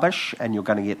get rubbish and you're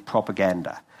going to get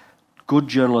propaganda. Good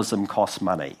journalism costs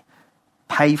money.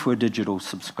 Pay for a digital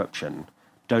subscription.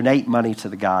 Donate money to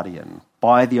The Guardian.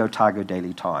 Buy the Otago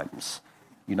Daily Times.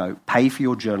 Pay for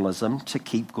your journalism to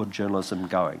keep good journalism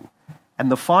going. And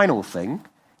the final thing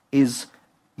is,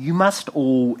 you must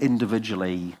all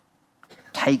individually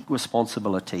take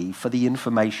responsibility for the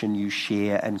information you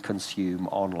share and consume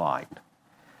online.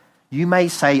 You may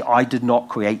say, I did not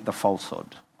create the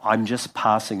falsehood. I'm just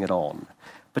passing it on.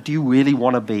 But do you really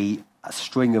want to be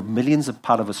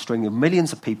part of a string of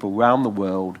millions of people around the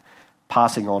world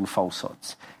passing on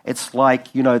falsehoods? It's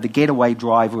like, the getaway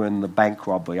driver in the bank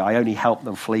robbery. I only helped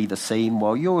them flee the scene.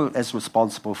 Well, you're as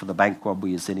responsible for the bank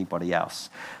robbery as anybody else.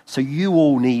 So you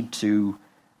all need to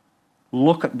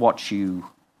look at what you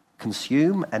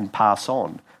consume and pass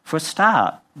on. For a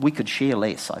start, we could share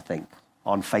less, I think,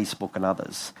 on Facebook and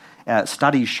others.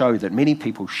 Studies show that many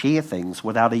people share things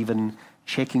without even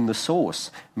checking the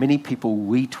source. Many people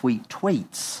retweet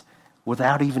tweets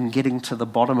without even getting to the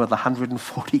bottom of the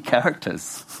 140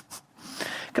 characters.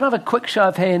 Can I have a quick show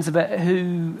of hands about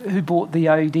who bought the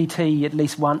ODT at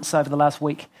least once over the last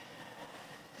week?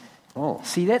 Oh,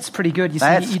 see, that's pretty good.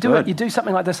 You do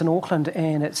something like this in Auckland,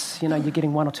 and it's you're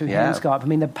getting one or two hands go up. I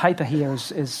mean, the paper here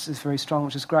is very strong,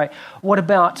 which is great. What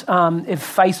about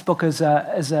if Facebook is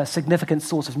a significant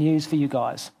source of news for you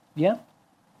guys? Yeah.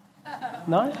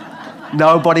 No?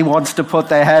 Nobody wants to put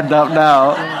their hand up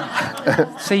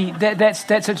now. See, that's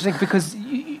interesting because,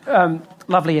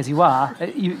 lovely as you are,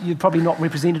 you're probably not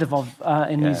representative of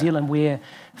in New Zealand, where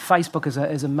Facebook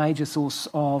is a major source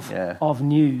of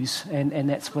news, and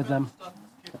that's with them.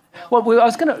 Well, I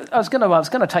was going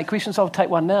to take questions. I'll take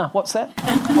one now. What's that?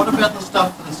 What about the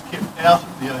stuff that is kept out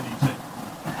of the ODT?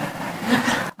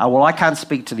 Well, I can't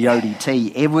speak to the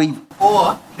ODT.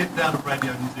 Or kept out of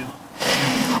Radio New Zealand.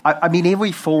 I mean,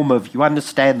 you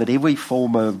understand that every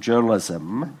form of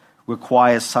journalism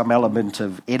requires some element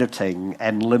of editing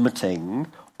and limiting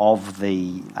of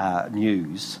the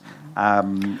news.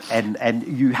 And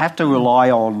you have to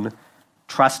rely on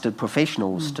trusted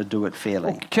professionals to do it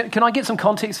fairly. Well, can I get some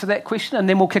context for that question, and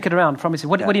then we'll kick it around? Promise you.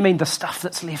 What do you mean, the stuff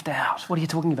that's left out? What are you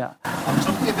talking about? I'm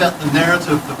talking about the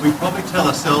narrative that we probably tell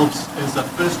ourselves as a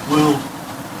first world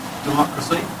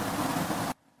democracy.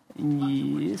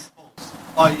 Yes.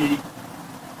 I.e.,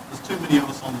 there's too many of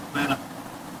us on the planet.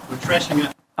 We're trashing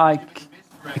it. And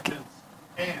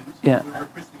we're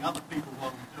repressing other people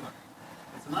while we do it.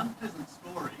 It's an unpleasant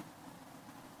story,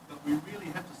 but we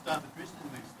really have to start addressing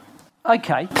these things.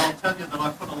 Okay. And I'll tell you that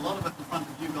I've put a lot of it in front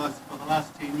of you guys for the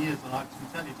last 10 years, and I can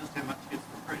tell you just how much gets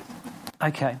repressed.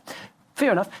 Okay,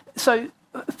 fair enough. So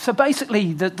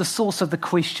basically, the source of the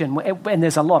question, and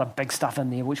there's a lot of big stuff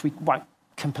in there which we won't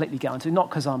completely go into, not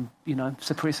because I'm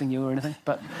suppressing you or anything,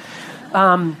 but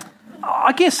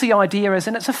I guess the idea is,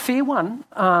 and it's a fair one,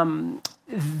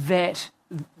 that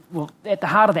at the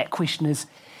heart of that question is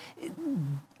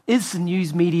the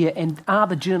news media and are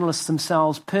the journalists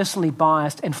themselves personally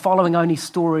biased and following only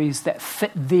stories that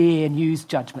fit their news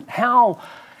judgment? How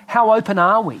open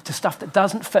are we to stuff that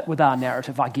doesn't fit with our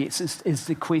narrative, I guess, is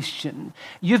the question.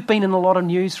 You've been in a lot of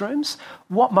newsrooms.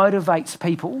 What motivates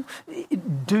people?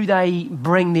 Do they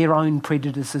bring their own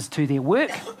prejudices to their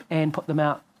work and put them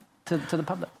out to the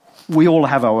public? We all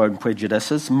have our own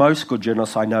prejudices. Most good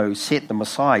journalists I know set them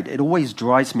aside. It always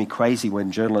drives me crazy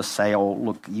when journalists say, oh,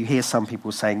 look, you hear some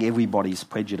people saying everybody's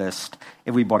prejudiced,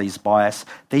 everybody's biased.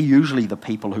 They're usually the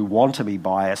people who want to be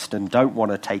biased and don't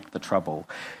want to take the trouble.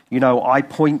 I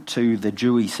point to the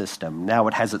jury system. Now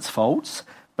it has its faults,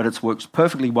 but it's worked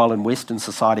perfectly well in Western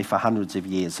society for hundreds of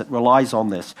years. It relies on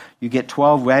this. You get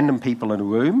 12 random people in a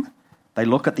room. They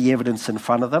look at the evidence in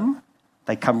front of them.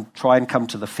 They try and come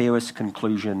to the fairest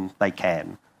conclusion they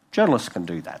can. Journalists can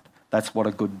do that. That's what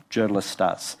a good journalist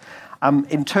does.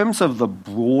 In terms of the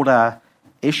broader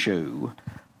issue,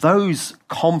 those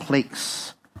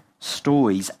complex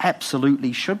stories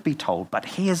absolutely should be told. But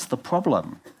here's the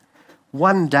problem.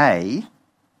 One day,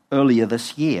 earlier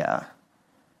this year,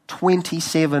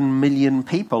 27 million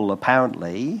people,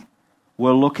 apparently,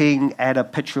 were looking at a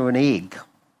picture of an egg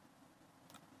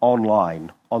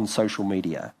online, on social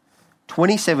media.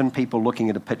 27 people looking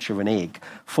at a picture of an egg.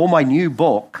 For my new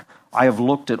book, I have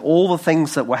looked at all the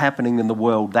things that were happening in the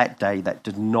world that day that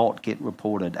did not get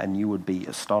reported, and you would be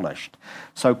astonished.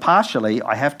 So partially,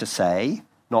 I have to say,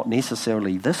 not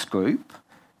necessarily this group,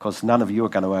 because none of you are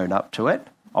going to own up to it.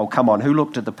 Oh, come on, who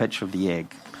looked at the picture of the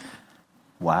egg?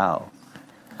 Wow.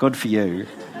 Good for you.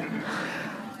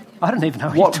 I don't even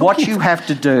know What you have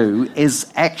to do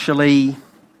is actually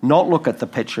not look at the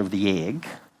picture of the egg,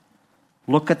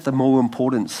 look at the more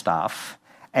important stuff,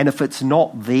 and if it's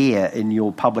not there in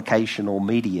your publication or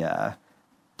media,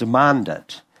 demand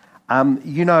it. A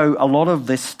lot of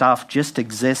this stuff just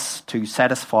exists to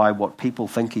satisfy what people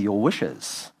think are your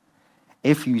wishes.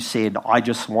 If you said, I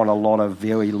just want a lot of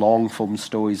very long-form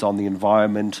stories on the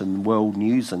environment and world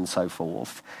news and so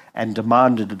forth, and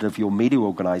demanded it of your media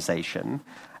organisation,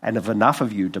 and if enough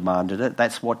of you demanded it,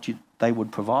 that's what they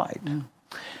would provide. Mm.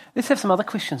 Let's have some other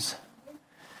questions.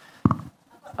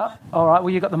 All right, well,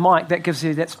 you've got the mic.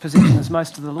 That's possession as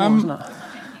most of the law, isn't it?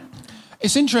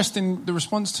 It's interesting, the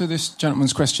response to this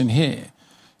gentleman's question here.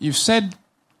 You've said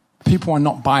people are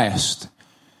not biased.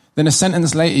 Then a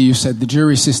sentence later you said the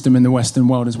jury system in the Western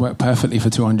world has worked perfectly for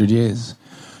 200 years.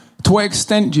 To what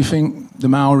extent do you think the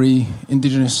Maori,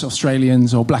 Indigenous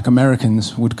Australians or Black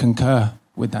Americans would concur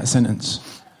with that sentence?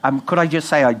 Could I just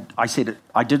say I said it?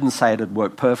 I didn't say it had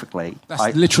worked perfectly.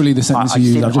 That's literally the sentence you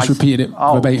used. I've just repeated it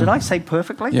verbatim. Did I say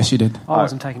perfectly? Yes, you did. I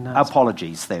wasn't taking notes.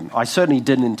 Apologies then. I certainly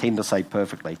didn't intend to say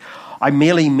perfectly. I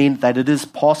merely meant that it is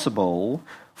possible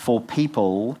for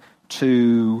people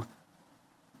to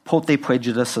put their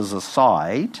prejudices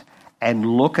aside and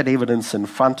look at evidence in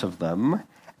front of them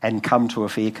and come to a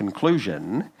fair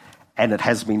conclusion. And it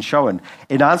has been shown.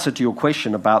 In answer to your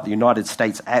question about the United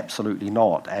States, absolutely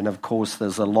not. And of course,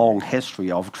 there's a long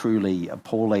history of truly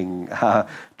appalling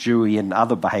jury and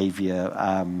other behaviour,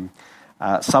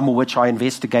 some of which I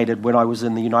investigated when I was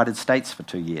in the United States for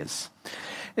 2 years.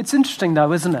 It's interesting,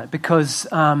 though, isn't it? Because,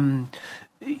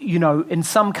 in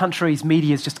some countries,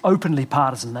 media is just openly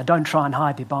partisan. They don't try and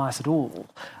hide their bias at all.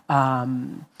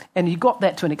 And you got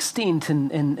that to an extent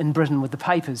in Britain with the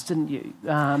papers, didn't you?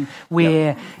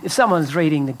 Where if someone's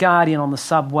reading The Guardian on the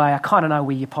subway, I kind of know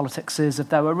where your politics is. If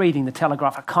they were reading The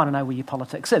Telegraph, I kind of know where your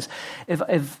politics is.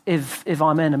 If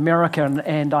I'm in America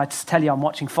and I tell you I'm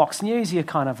watching Fox News, you're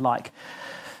kind of like...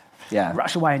 Yeah.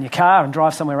 Rush away in your car and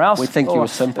drive somewhere else. We think you're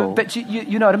simple. But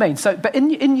you know what I mean. So, but in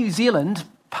New Zealand,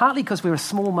 partly because we're a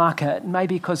small market,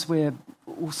 maybe because we're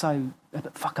also a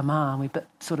bit whakamaa, we're a bit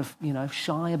sort of,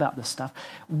 shy about this stuff.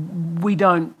 We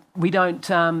don't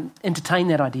entertain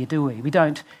that idea, do we?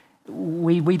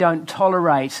 We don't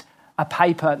tolerate a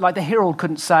paper like the Herald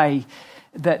couldn't say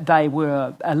that they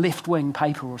were a left-wing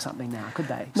paper or something now, could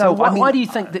they? No, so why do you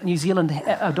think that New Zealand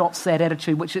adopts that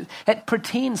attitude, which it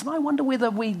pretends, and I wonder whether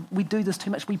we do this too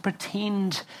much, we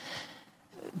pretend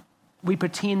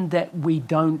that we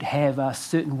don't have a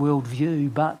certain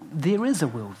worldview, but there is a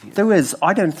worldview. There is.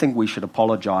 I don't think we should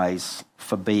apologise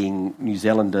for being New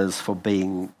Zealanders, for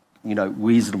being,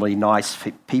 reasonably nice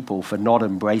people, for not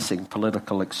embracing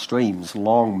political extremes.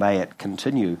 Long may it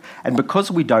continue. And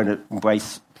because we don't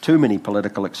embrace too many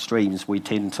political extremes, we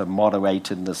tend to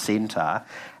moderate in the centre,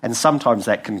 and sometimes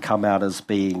that can come out as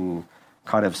being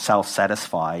kind of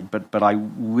self-satisfied, but I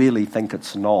really think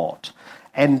it's not.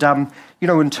 And,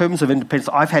 in terms of independence,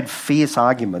 I've had fierce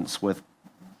arguments with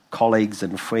colleagues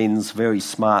and friends, very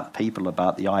smart people,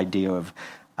 about the idea of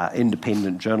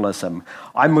independent journalism.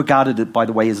 I'm regarded, by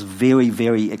the way, as very,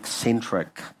 very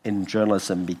eccentric in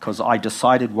journalism because I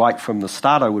decided right from the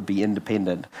start I would be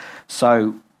independent.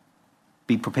 So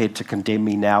be prepared to condemn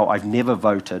me now. I've never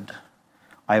voted.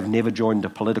 I have never joined a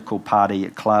political party, a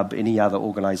club, any other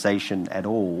organisation at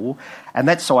all. And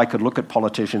that's so I could look at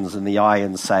politicians in the eye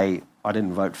and say, I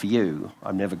didn't vote for you.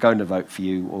 I'm never going to vote for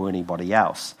you or anybody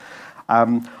else.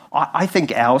 I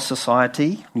think our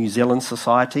society, New Zealand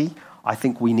society, I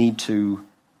think we need to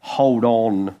hold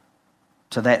on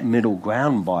to that middle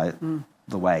ground by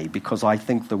the way, because I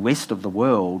think the rest of the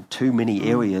world, too many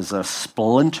areas are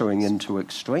splintering into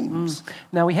extremes.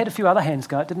 Now, we had a few other hands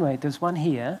go, didn't we? There's one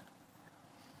here,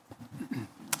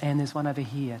 and there's one over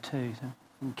here too, so you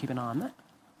can keep an eye on that.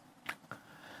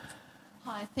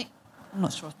 Hi, I'm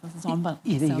not sure if this is on, but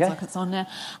yeah, it sounds like it's on now.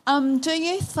 Do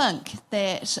you think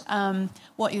that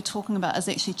what you're talking about is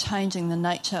actually changing the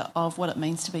nature of what it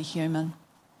means to be human?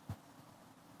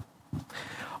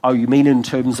 Oh, you mean in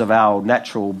terms of our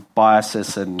natural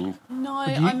biases and... No,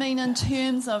 I mean in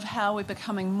terms of how we're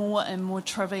becoming more and more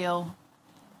trivial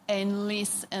and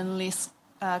less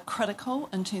critical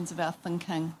in terms of our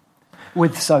thinking.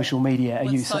 With social media,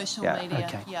 With social yeah. media,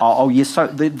 Okay. yeah. Oh yes. So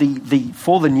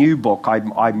for the new book,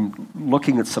 I'm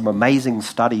looking at some amazing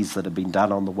studies that have been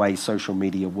done on the way social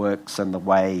media works and the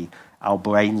way our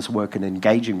brains work in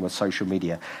engaging with social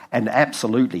media. And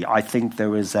absolutely, I think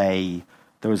there is,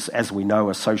 as we know,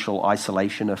 a social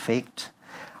isolation effect.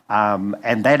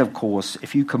 And that, of course,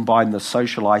 if you combine the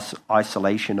social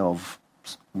isolation of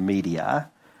media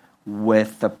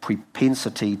with the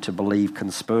propensity to believe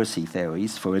conspiracy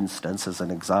theories, for instance, as an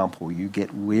example, you get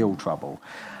real trouble.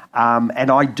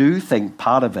 And I do think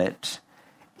part of it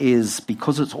is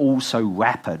because it's all so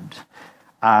rapid.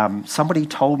 Somebody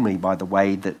told me, by the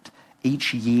way, that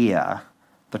each year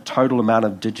the total amount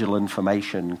of digital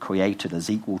information created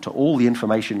is equal to all the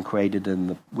information created in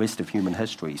the rest of human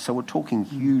history. So we're talking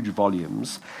huge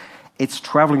volumes. It's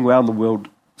travelling around the world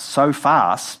so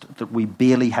fast that we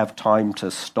barely have time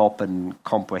to stop and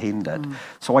comprehend it.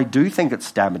 So I do think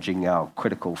it's damaging our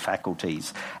critical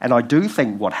faculties. And I do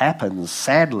think what happens,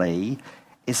 sadly,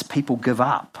 is people give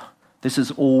up. This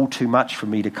is all too much for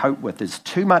me to cope with. There's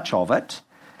too much of it,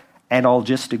 and I'll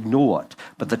just ignore it.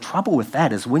 But the trouble with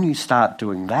that is when you start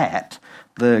doing that,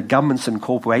 the governments and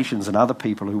corporations and other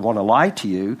people who want to lie to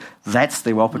you, that's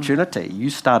their opportunity. You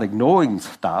start ignoring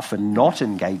stuff and not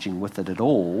engaging with it at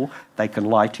all, they can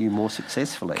lie to you more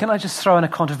successfully. Can I just throw in a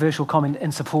controversial comment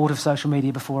in support of social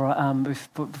media before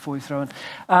we throw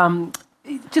in?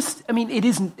 It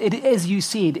isn't, as you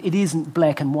said, it isn't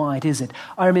black and white, is it?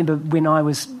 I remember when I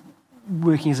was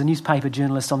working as a newspaper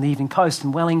journalist on the Evening Post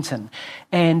in Wellington,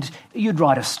 and you'd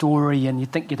write a story and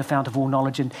you'd think you're the fount of all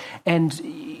knowledge, and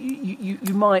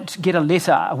you might get a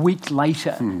letter a week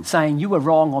later saying you were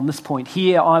wrong on this point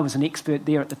here, I was an expert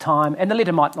there at the time, and the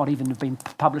letter might not even have been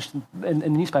published in the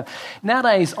newspaper.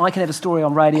 Nowadays, I can have a story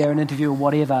on radio, an interview or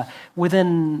whatever,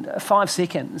 within 5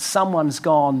 seconds, someone's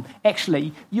gone,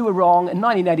 actually, you were wrong, in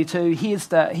 1982, here's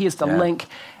the link.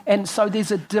 And so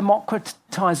there's a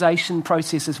democratisation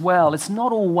process as well. It's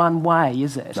not all one way,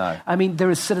 is it? No. I mean, there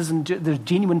are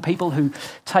genuine people who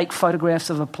take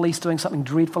photographs of the police doing something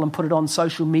dreadful and put it on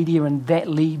social media, and that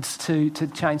leads to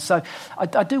change. So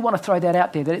I do want to throw that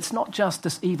out there, that it's not just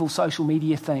this evil social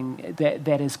media thing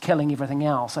that is killing everything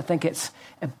else. I think it's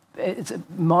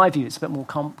my view, it's a bit more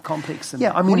complex than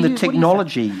that. I mean,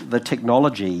 the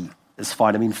technology is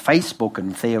fine. I mean, Facebook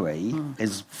in theory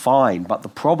is fine, but the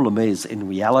problem is, in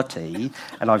reality,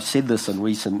 and I've said this in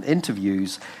recent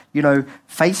interviews,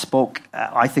 Facebook,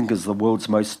 I think, is the world's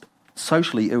most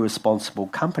socially irresponsible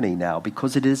company now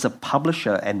because it is a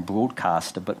publisher and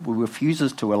broadcaster, but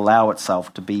refuses to allow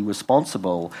itself to be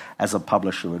responsible as a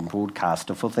publisher and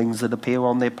broadcaster for things that appear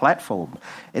on their platform.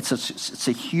 It's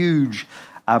a huge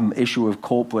issue of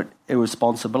corporate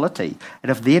irresponsibility.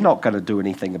 And if they're not going to do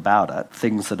anything about it,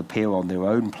 things that appear on their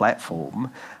own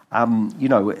platform,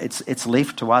 it's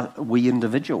left to us, we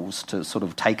individuals, to sort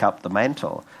of take up the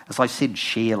mantle. As I said,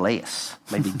 share less,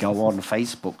 maybe go on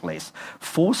Facebook less.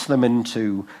 Force them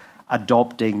into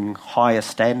adopting higher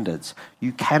standards.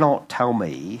 You cannot tell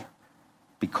me,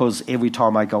 because every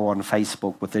time I go on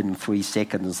Facebook, within 3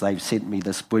 seconds, they've sent me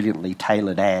this brilliantly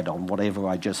tailored ad on whatever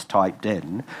I just typed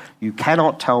in. You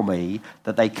cannot tell me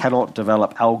that they cannot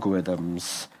develop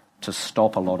algorithms to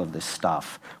stop a lot of this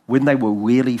stuff. When they were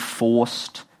really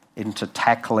forced into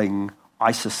tackling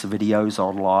ISIS videos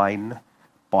online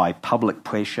by public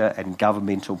pressure and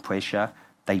governmental pressure,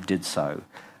 they did so.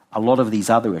 A lot of these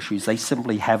other issues, they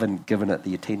simply haven't given it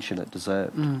the attention it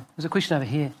deserved. There's a question over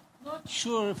here. Not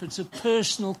sure if it's a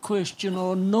personal question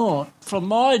or not. From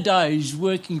my days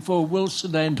working for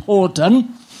Wilson and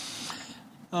Horton,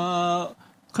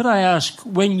 could I ask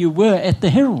when you were at the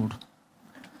Herald?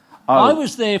 I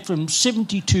was there from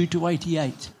 72 to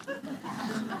 88.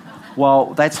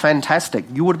 Well, that's fantastic.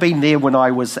 You would have been there when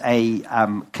I was a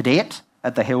cadet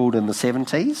at the Herald in the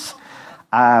 70s.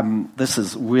 This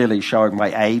is really showing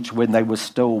my age, when they were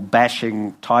still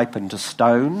bashing type into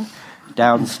stone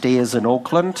downstairs in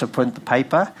Auckland to print the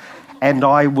paper. And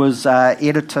I was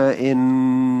editor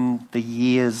in the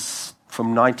years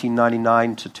from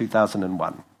 1999 to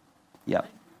 2001. Yeah.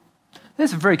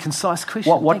 That's a very concise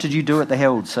question. What did you do at the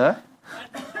Herald, sir?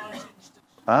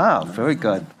 Very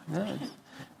good.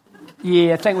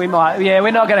 Yeah, I think we might. Yeah,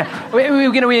 we're not going to.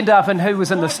 We're going to end up in who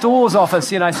was in the stores office,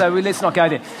 so let's not go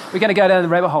there. We're going to go down the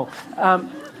rabbit hole.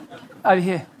 Over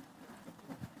here.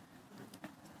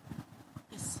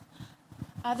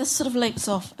 This sort of leaps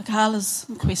off Carla's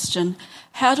question.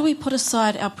 How do we put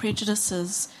aside our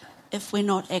prejudices if we're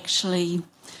not actually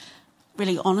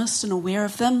really honest and aware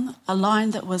of them? A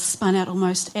line that was spun out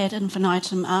almost ad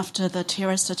infinitum after the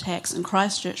terrorist attacks in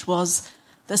Christchurch was,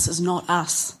 "This is not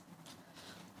us."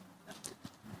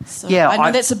 So Yeah, I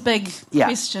know that's a big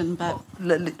question, but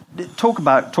talk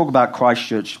about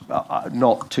Christchurch.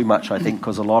 Not too much, I think,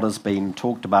 because a lot has been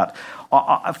talked about.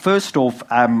 First off,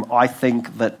 I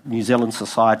think that New Zealand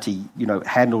society,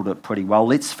 handled it pretty well.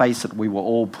 Let's face it, we were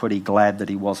all pretty glad that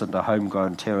he wasn't a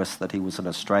homegrown terrorist, that he was an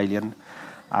Australian.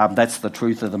 That's the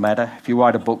truth of the matter. If you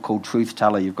write a book called Truth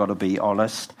Teller, you've got to be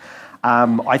honest.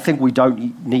 I think we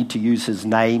don't need to use his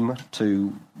name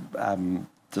to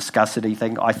discuss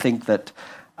anything. I think that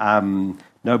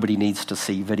nobody needs to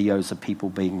see videos of people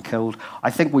being killed. I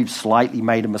think we've slightly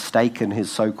made a mistake in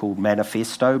his so-called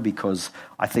manifesto, because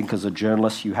I think as a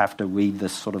journalist you have to read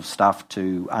this sort of stuff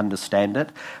to understand it.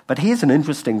 But here's an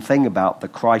interesting thing about the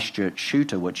Christchurch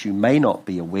shooter, which you may not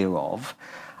be aware of.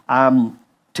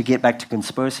 To get back to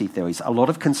conspiracy theories, a lot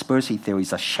of conspiracy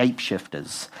theories are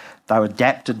shapeshifters. They're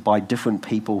adapted by different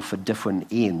people for different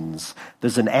ends.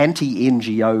 There's an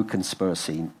anti-NGO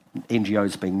conspiracy,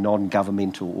 NGOs being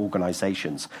non-governmental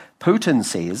organisations. Putin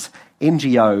says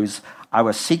NGOs are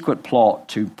a secret plot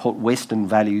to put Western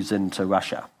values into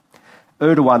Russia.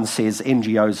 Erdogan says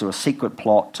NGOs are a secret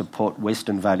plot to put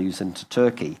Western values into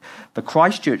Turkey. The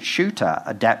Christchurch shooter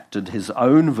adapted his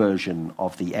own version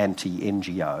of the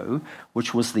anti-NGO,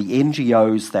 which was the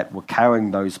NGOs that were carrying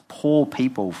those poor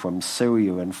people from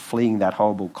Syria and fleeing that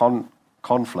horrible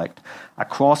conflict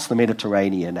across the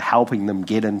Mediterranean, helping them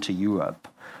get into Europe,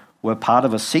 were part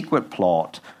of a secret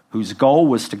plot whose goal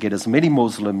was to get as many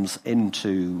Muslims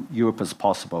into Europe as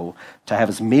possible, to have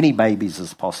as many babies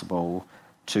as possible,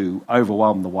 to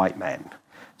overwhelm the white man.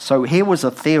 So here was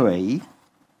a theory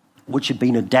which had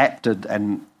been adapted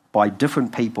and by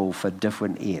different people for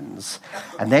different ends.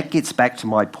 And that gets back to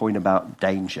my point about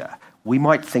danger. We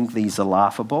might think these are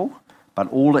laughable, but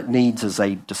all it needs is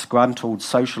a disgruntled,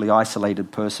 socially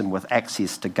isolated person with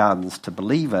access to guns to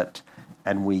believe it,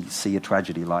 and we see a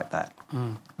tragedy like that.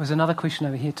 There's another question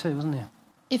over here too, wasn't there?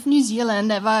 If New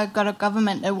Zealand ever got a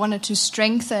government that wanted to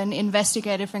strengthen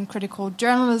investigative and critical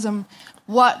journalism,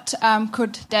 what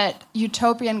could that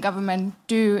utopian government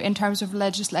do in terms of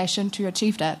legislation to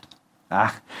achieve that?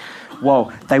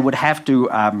 Well, they would have to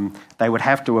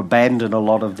abandon a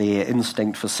lot of their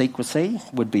instinct for secrecy.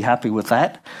 Would be happy with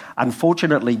that.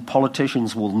 Unfortunately,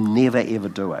 politicians will never ever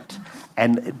do it.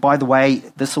 And by the way,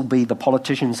 this will be the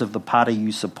politicians of the party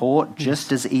you support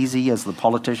just as easy as the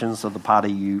politicians of the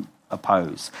party you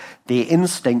oppose. Their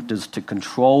instinct is to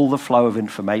control the flow of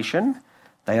information.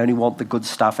 They only want the good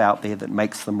stuff out there that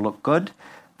makes them look good.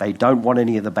 They don't want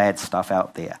any of the bad stuff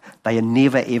out there. They are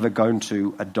never, ever going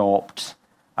to adopt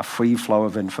a free flow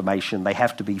of information. They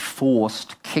have to be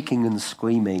forced, kicking and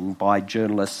screaming, by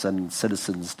journalists and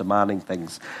citizens demanding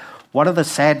things. One of the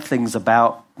sad things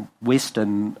about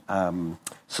Western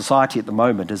society at the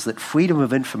moment is that Freedom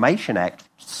of Information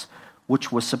Acts, which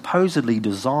were supposedly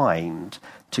designed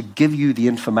to give you the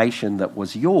information that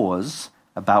was yours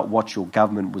about what your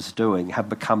government was doing, have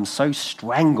become so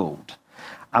strangled.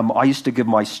 I used to give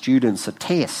my students a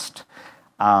test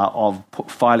of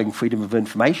filing Freedom of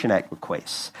Information Act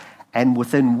requests, and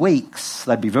within weeks,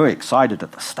 they'd be very excited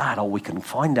at the start, oh, we can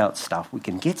find out stuff, we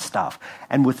can get stuff,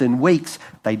 and within weeks,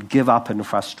 they'd give up in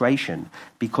frustration,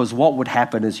 because what would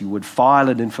happen is you would file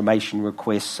an information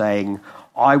request saying,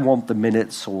 I want the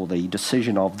minutes or the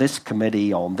decision of this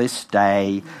committee on this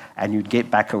day, and you'd get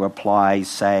back a reply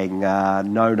saying,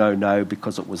 no,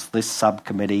 because it was this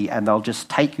subcommittee, and they'll just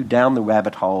take you down the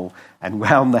rabbit hole and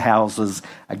round the houses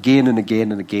again and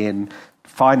again and again,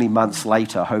 finally months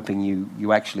later hoping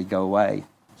you actually go away.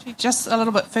 Just a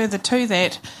little bit further to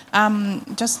that,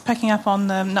 just picking up on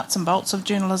the nuts and bolts of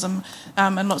journalism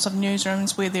in lots of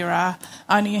newsrooms where there are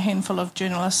only a handful of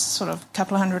journalists, sort of a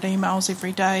couple of hundred emails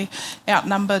every day,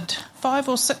 outnumbered 5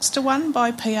 or 6 to 1 by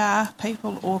PR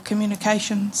people or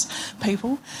communications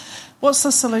people. What's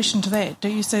the solution to that? Do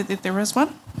you see that there is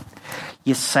one?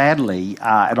 Yes, sadly,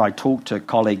 and I talk to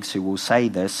colleagues who will say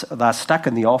this, they're stuck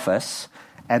in the office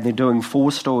and they're doing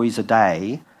 4 stories a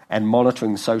day and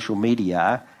monitoring social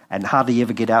media and hardly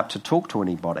ever get out to talk to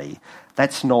anybody.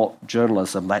 That's not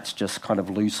journalism, that's just kind of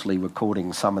loosely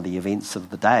recording some of the events of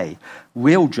the day.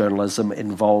 Real journalism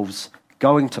involves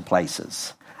going to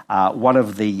places. One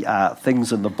of the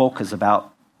things in the book is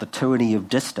about the tyranny of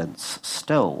distance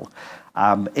still.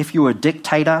 If you're a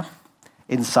dictator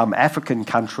in some African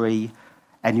country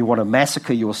and you want to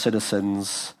massacre your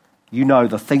citizens, you know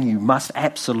the thing you must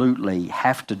absolutely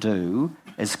have to do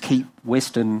is keep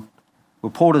Western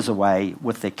reporters away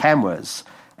with their cameras.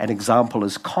 An example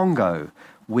is Congo,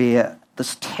 where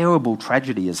this terrible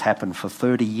tragedy has happened for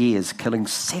 30 years, killing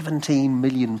 17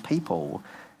 million people,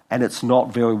 and it's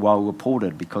not very well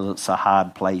reported because it's a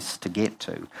hard place to get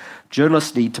to.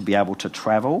 Journalists need to be able to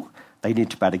travel. They need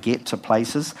to be able to get to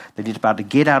places. They need to be able to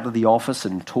get out of the office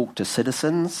and talk to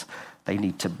citizens. They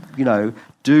need to,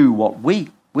 do what we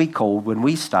called, when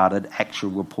we started, actual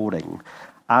reporting.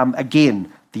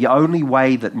 Again, the only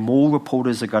way that more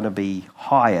reporters are going to be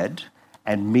hired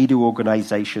and media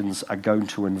organisations are going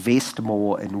to invest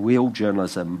more in real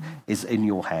journalism is in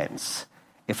your hands.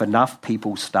 If enough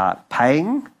people start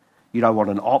paying, on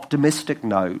an optimistic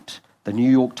note, the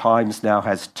New York Times now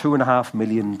has 2.5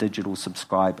 million digital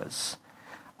subscribers.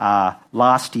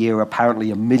 Last year, apparently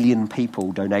 1 million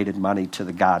people donated money to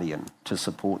The Guardian to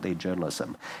support their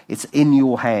journalism. It's in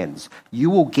your hands.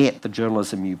 You will get the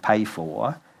journalism you pay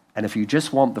for, and if you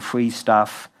just want the free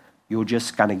stuff, you're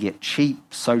just going to get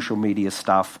cheap social media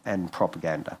stuff and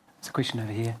propaganda. There's a question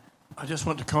over here. I just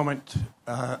want to comment,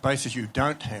 basically you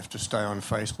don't have to stay on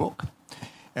Facebook,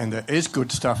 and there is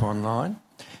good stuff online.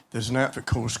 There's an outfit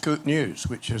called Scoop News,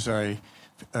 which is a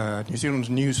New Zealand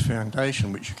News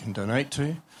Foundation which you can donate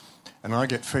to, and I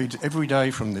get feeds every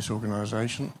day from this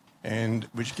organisation, and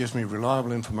which gives me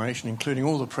reliable information, including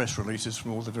all the press releases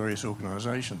from all the various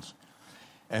organisations.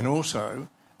 And also,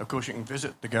 of course, you can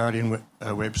visit the Guardian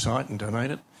website and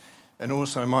donate it, and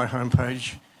also my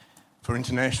homepage for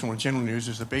international and general news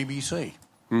is the BBC.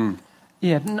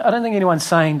 Yeah, I don't think anyone's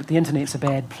saying that the internet's a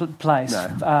bad place,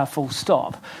 No. Full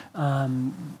stop.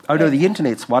 No, the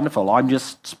internet's wonderful. I'm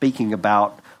just speaking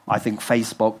about, I think,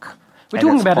 Facebook. We're and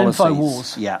talking its about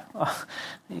policies. InfoWars. Yeah.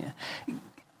 Yeah.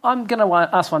 I'm going to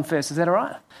ask one first, is that all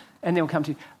right? And then we'll come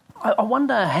to you. I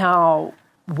wonder how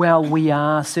well we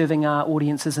are serving our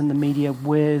audiences in the media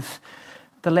with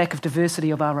the lack of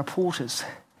diversity of our reporters.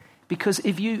 Because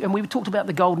and we talked about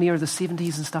the golden era of the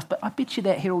 70s and stuff, but I bet you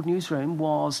that Herald newsroom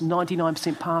was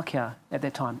 99% Pākehā at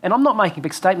that time. And I'm not making a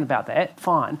big statement about that,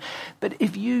 fine. But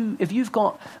if you've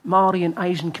got Māori and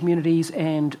Asian communities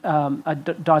and a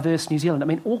diverse New Zealand, I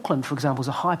mean, Auckland, for example, is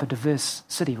a hyper-diverse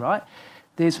city, right?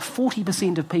 There's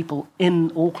 40% of people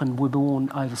in Auckland were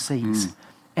born overseas.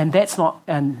 And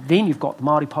then you've got the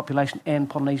Māori population and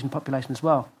Polynesian population as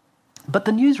well. But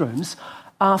the newsrooms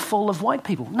are full of white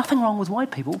people. Nothing wrong with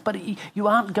white people, but you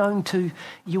aren't going to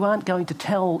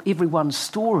tell everyone's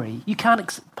story. You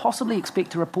can't possibly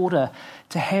expect a reporter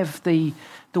to have the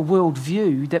world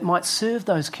view that might serve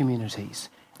those communities.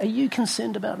 Are you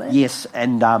concerned about that? Yes,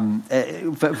 and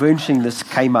very interesting, this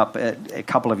came up a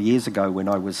couple of years ago when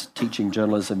I was teaching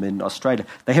journalism in Australia.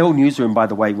 The Herald newsroom, by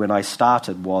the way, when I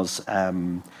started was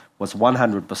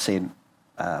 100%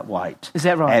 white. Is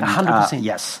that right? 100%?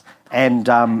 Yes. And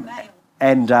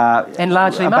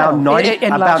largely about male.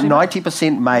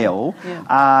 90% male.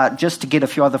 Yeah. Just to get a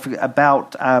few other figures,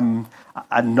 about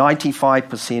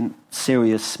 95%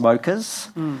 serious smokers.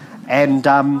 And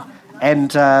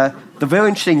the very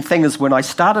interesting thing is when I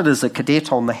started as a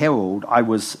cadet on the Herald, I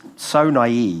was so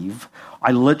naive.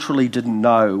 I literally didn't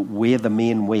know where the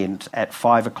men went at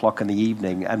 5 o'clock in the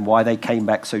evening and why they came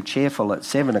back so cheerful at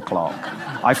 7 o'clock.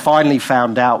 I finally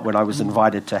found out when I was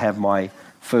invited to have my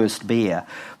first beer.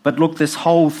 But look, this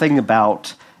whole thing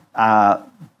about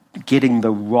getting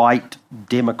the right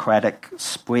democratic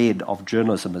spread of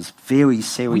journalism is very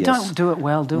serious. We don't do it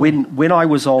well, do we? When I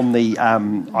was on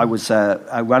I was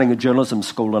running a journalism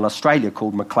school in Australia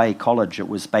called Macleay College. It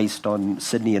was based on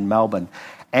Sydney and Melbourne.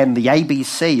 And the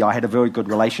ABC, I had a very good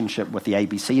relationship with the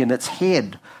ABC, and its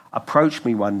head approached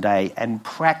me one day and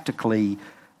practically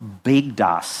begged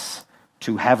us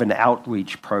to have an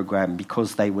outreach program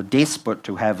because they were desperate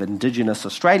to have Indigenous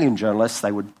Australian journalists.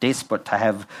 They were desperate to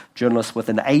have journalists with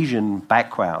an Asian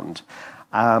background.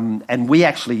 And we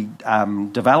actually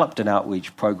developed an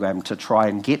outreach program to try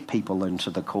and get people into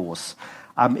the course.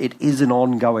 It is an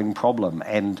ongoing problem,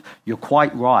 and you're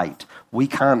quite right. We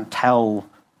can't tell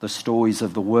the stories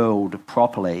of the world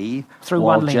properly through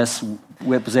while one lens, just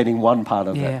representing one part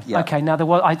of it. Yeah. Okay, now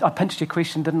I pinched your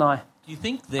question, didn't I? Do you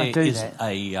think there is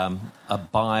a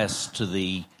bias to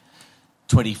the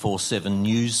 24/7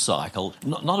 news cycle,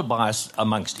 not a bias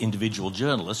amongst individual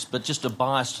journalists, but just a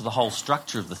bias to the whole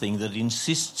structure of the thing that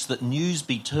insists that news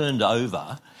be turned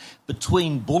over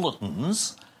between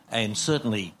bulletins and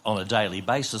certainly on a daily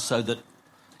basis so that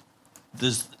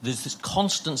there's this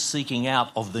constant seeking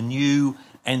out of the new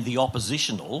and the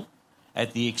oppositional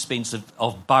at the expense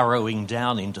of burrowing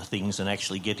down into things and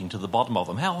actually getting to the bottom of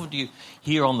them? How often do you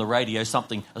hear on the radio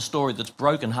a story that's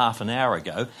broken half an hour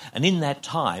ago, and in that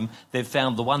time they've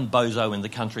found the one bozo in the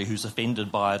country who's offended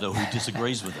by it or who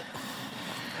disagrees with it?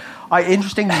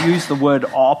 Interesting to use the word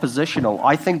oppositional.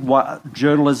 I think what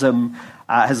journalism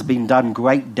has been done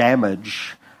great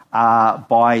damage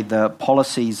by the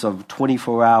policies of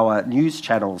 24-hour news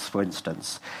channels, for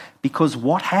instance. Because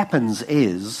what happens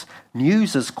is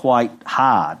news is quite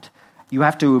hard. You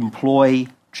have to employ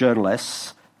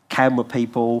journalists, camera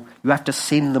people. You have to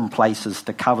send them places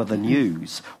to cover the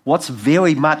news. What's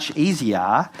very much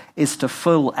easier is to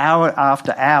fill hour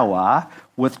after hour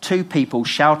with two people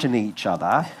shouting at each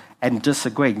other and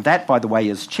disagreeing. That, by the way,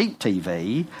 is cheap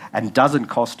TV and doesn't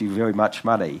cost you very much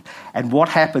money. And what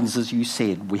happens, as you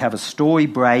said, we have a story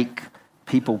break,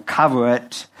 people cover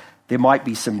it, there might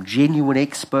be some genuine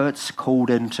experts called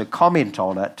in to comment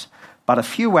on it, but a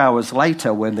few hours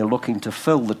later, when they're looking to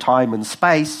fill the time and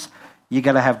space, you're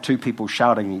going to have two people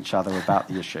shouting at each other about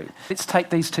the issue. Let's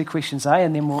take these two questions,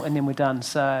 and then we're done.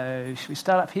 So should we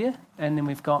start up here? And then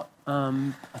we've got,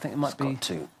 I think it might be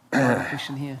a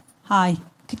question here. Hi.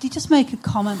 Could you just make a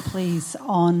comment, please,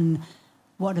 on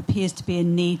what appears to be a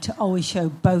need to always show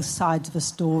both sides of a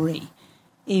story,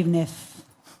 even if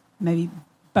maybe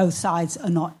both sides are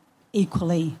not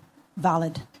equally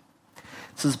valid?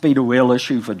 This has been a real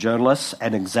issue for journalists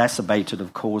and exacerbated,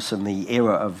 of course, in the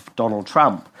era of Donald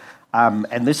Trump.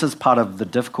 And this is part of the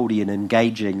difficulty in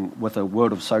engaging with a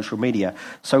world of social media.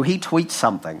 So he tweets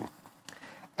something,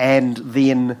 and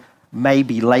then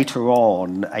maybe later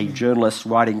on a journalist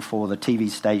writing for the TV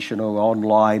station or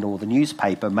online or the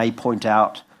newspaper may point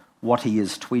out what he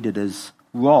has tweeted is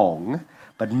wrong,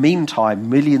 but meantime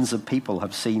millions of people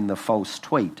have seen the false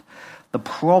tweet. The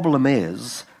problem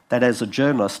is that as a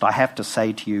journalist I have to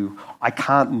say to you, I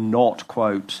can't not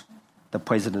quote the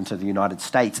President of the United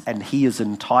States, and he is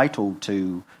entitled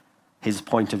to his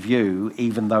point of view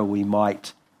even though we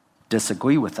might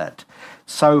disagree with it.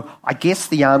 So I guess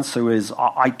the answer is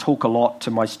I talk a lot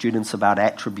to my students about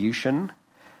attribution.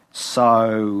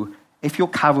 So if you're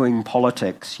covering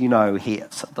politics, here,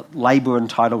 Labour are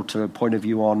entitled to a point of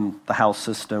view on the health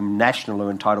system, National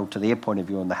are entitled to their point of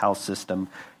view on the health system.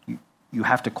 You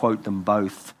have to quote them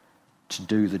both to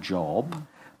do the job,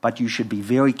 but you should be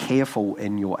very careful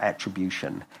in your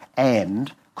attribution.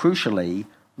 And, crucially,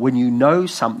 when you know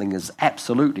something is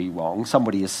absolutely wrong,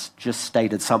 somebody has just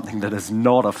stated something that is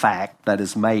not a fact, that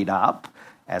is made up,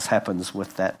 as happens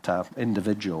with that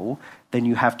individual, then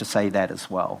you have to say that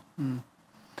as well. Mm.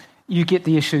 You get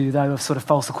the issue, though, of sort of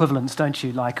false equivalence, don't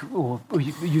you? Like, or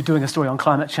you're doing a story on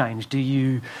climate change. Do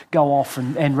you go off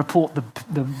and report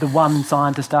the one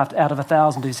scientist out of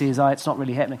 1,000 who says, it's not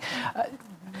really happening?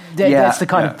 That's the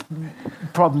kind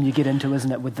of problem you get into,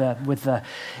 isn't it? With there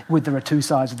are two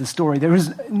sides of the story. There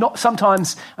is not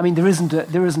sometimes. I mean, there isn't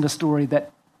a story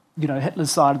that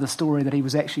Hitler's side of the story that he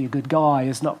was actually a good guy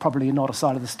is probably not a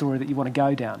side of the story that you want to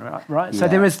go down, right? So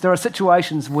there are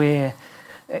situations where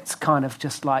it's kind of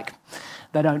just like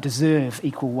they don't deserve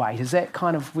equal weight. Is that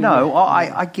kind of... No,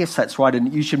 I guess that's right.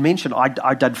 And you should mention,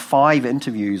 I did 5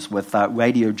 interviews with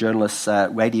radio journalists,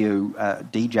 radio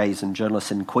DJs and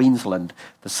journalists in Queensland.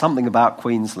 There's something about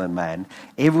Queensland, man.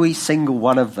 Every single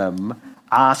one of them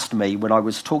asked me when I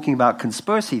was talking about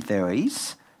conspiracy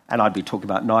theories, and I'd be talking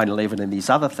about 9/11 and these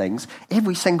other things,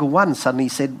 every single one suddenly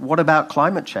said, what about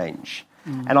climate change?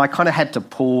 Mm. And I kind of had to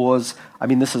pause. I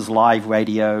mean, this is live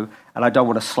radio, and I don't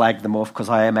want to slag them off because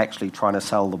I am actually trying to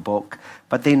sell the book,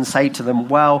 but then say to them,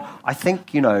 well, I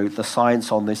think, the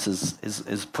science on this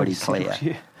is pretty clear.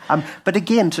 Yeah. But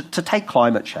again, to take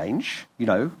climate change,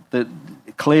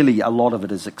 clearly a lot of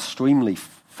it is extremely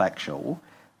factual,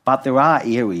 but there are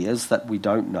areas that we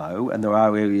don't know, and there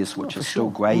are areas which are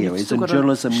still grey areas, and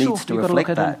journalism needs to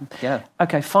reflect that. Yeah.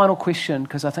 Okay, final question,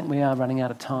 because I think we are running out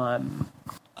of time.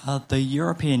 The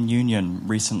European Union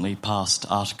recently passed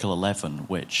Article 11,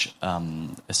 which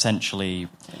essentially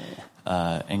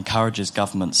encourages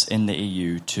governments in the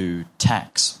EU to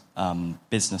tax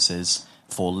businesses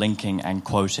for linking and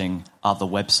quoting other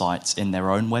websites in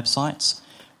their own websites.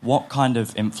 What kind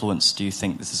of influence do you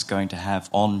think this is going to have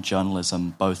on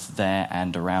journalism, both there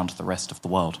and around the rest of the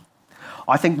world?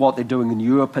 I think what they're doing in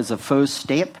Europe is a first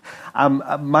step.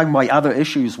 Among my other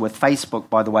issues with Facebook,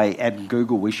 by the way, and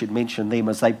Google, we should mention them,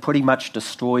 is they pretty much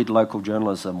destroyed local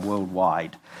journalism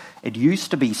worldwide. It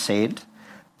used to be said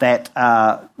that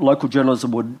local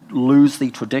journalism would lose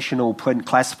the traditional print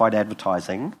classified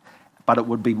advertising, but it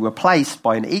would be replaced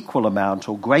by an equal amount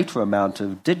or greater amount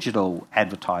of digital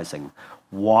advertising.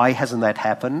 Why hasn't that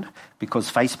happened?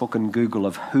 Because Facebook and Google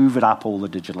have hoovered up all the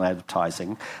digital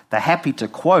advertising. They're happy to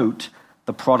quote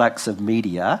the products of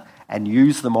media and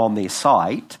use them on their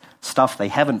site, stuff they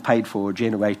haven't paid for or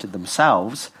generated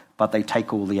themselves, but they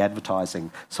take all the advertising.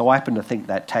 So I happen to think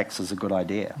that tax is a good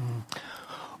idea. Mm.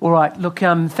 All right, look,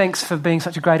 thanks for being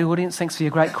such a great audience. Thanks for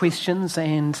your great questions,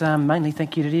 and mainly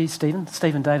thank you to you,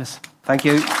 Stephen Davis. Thank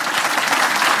you. You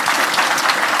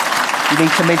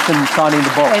need to mention signing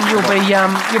the book. And you'll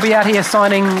be out here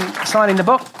signing the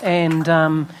book, and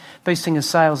boosting his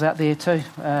sales out there too.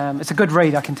 It's a good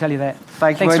read, I can tell you that.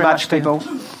 Thanks very much, people.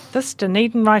 This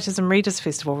Dunedin Writers and Readers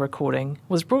Festival recording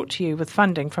was brought to you with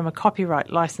funding from a Copyright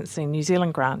Licensing New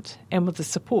Zealand grant and with the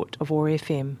support of OAR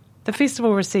FM. The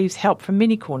festival receives help from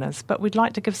many corners, but we'd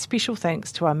like to give special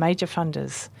thanks to our major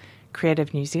funders,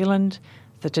 Creative New Zealand,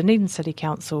 the Dunedin City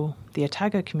Council, the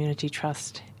Otago Community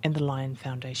Trust and the Lion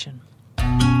Foundation.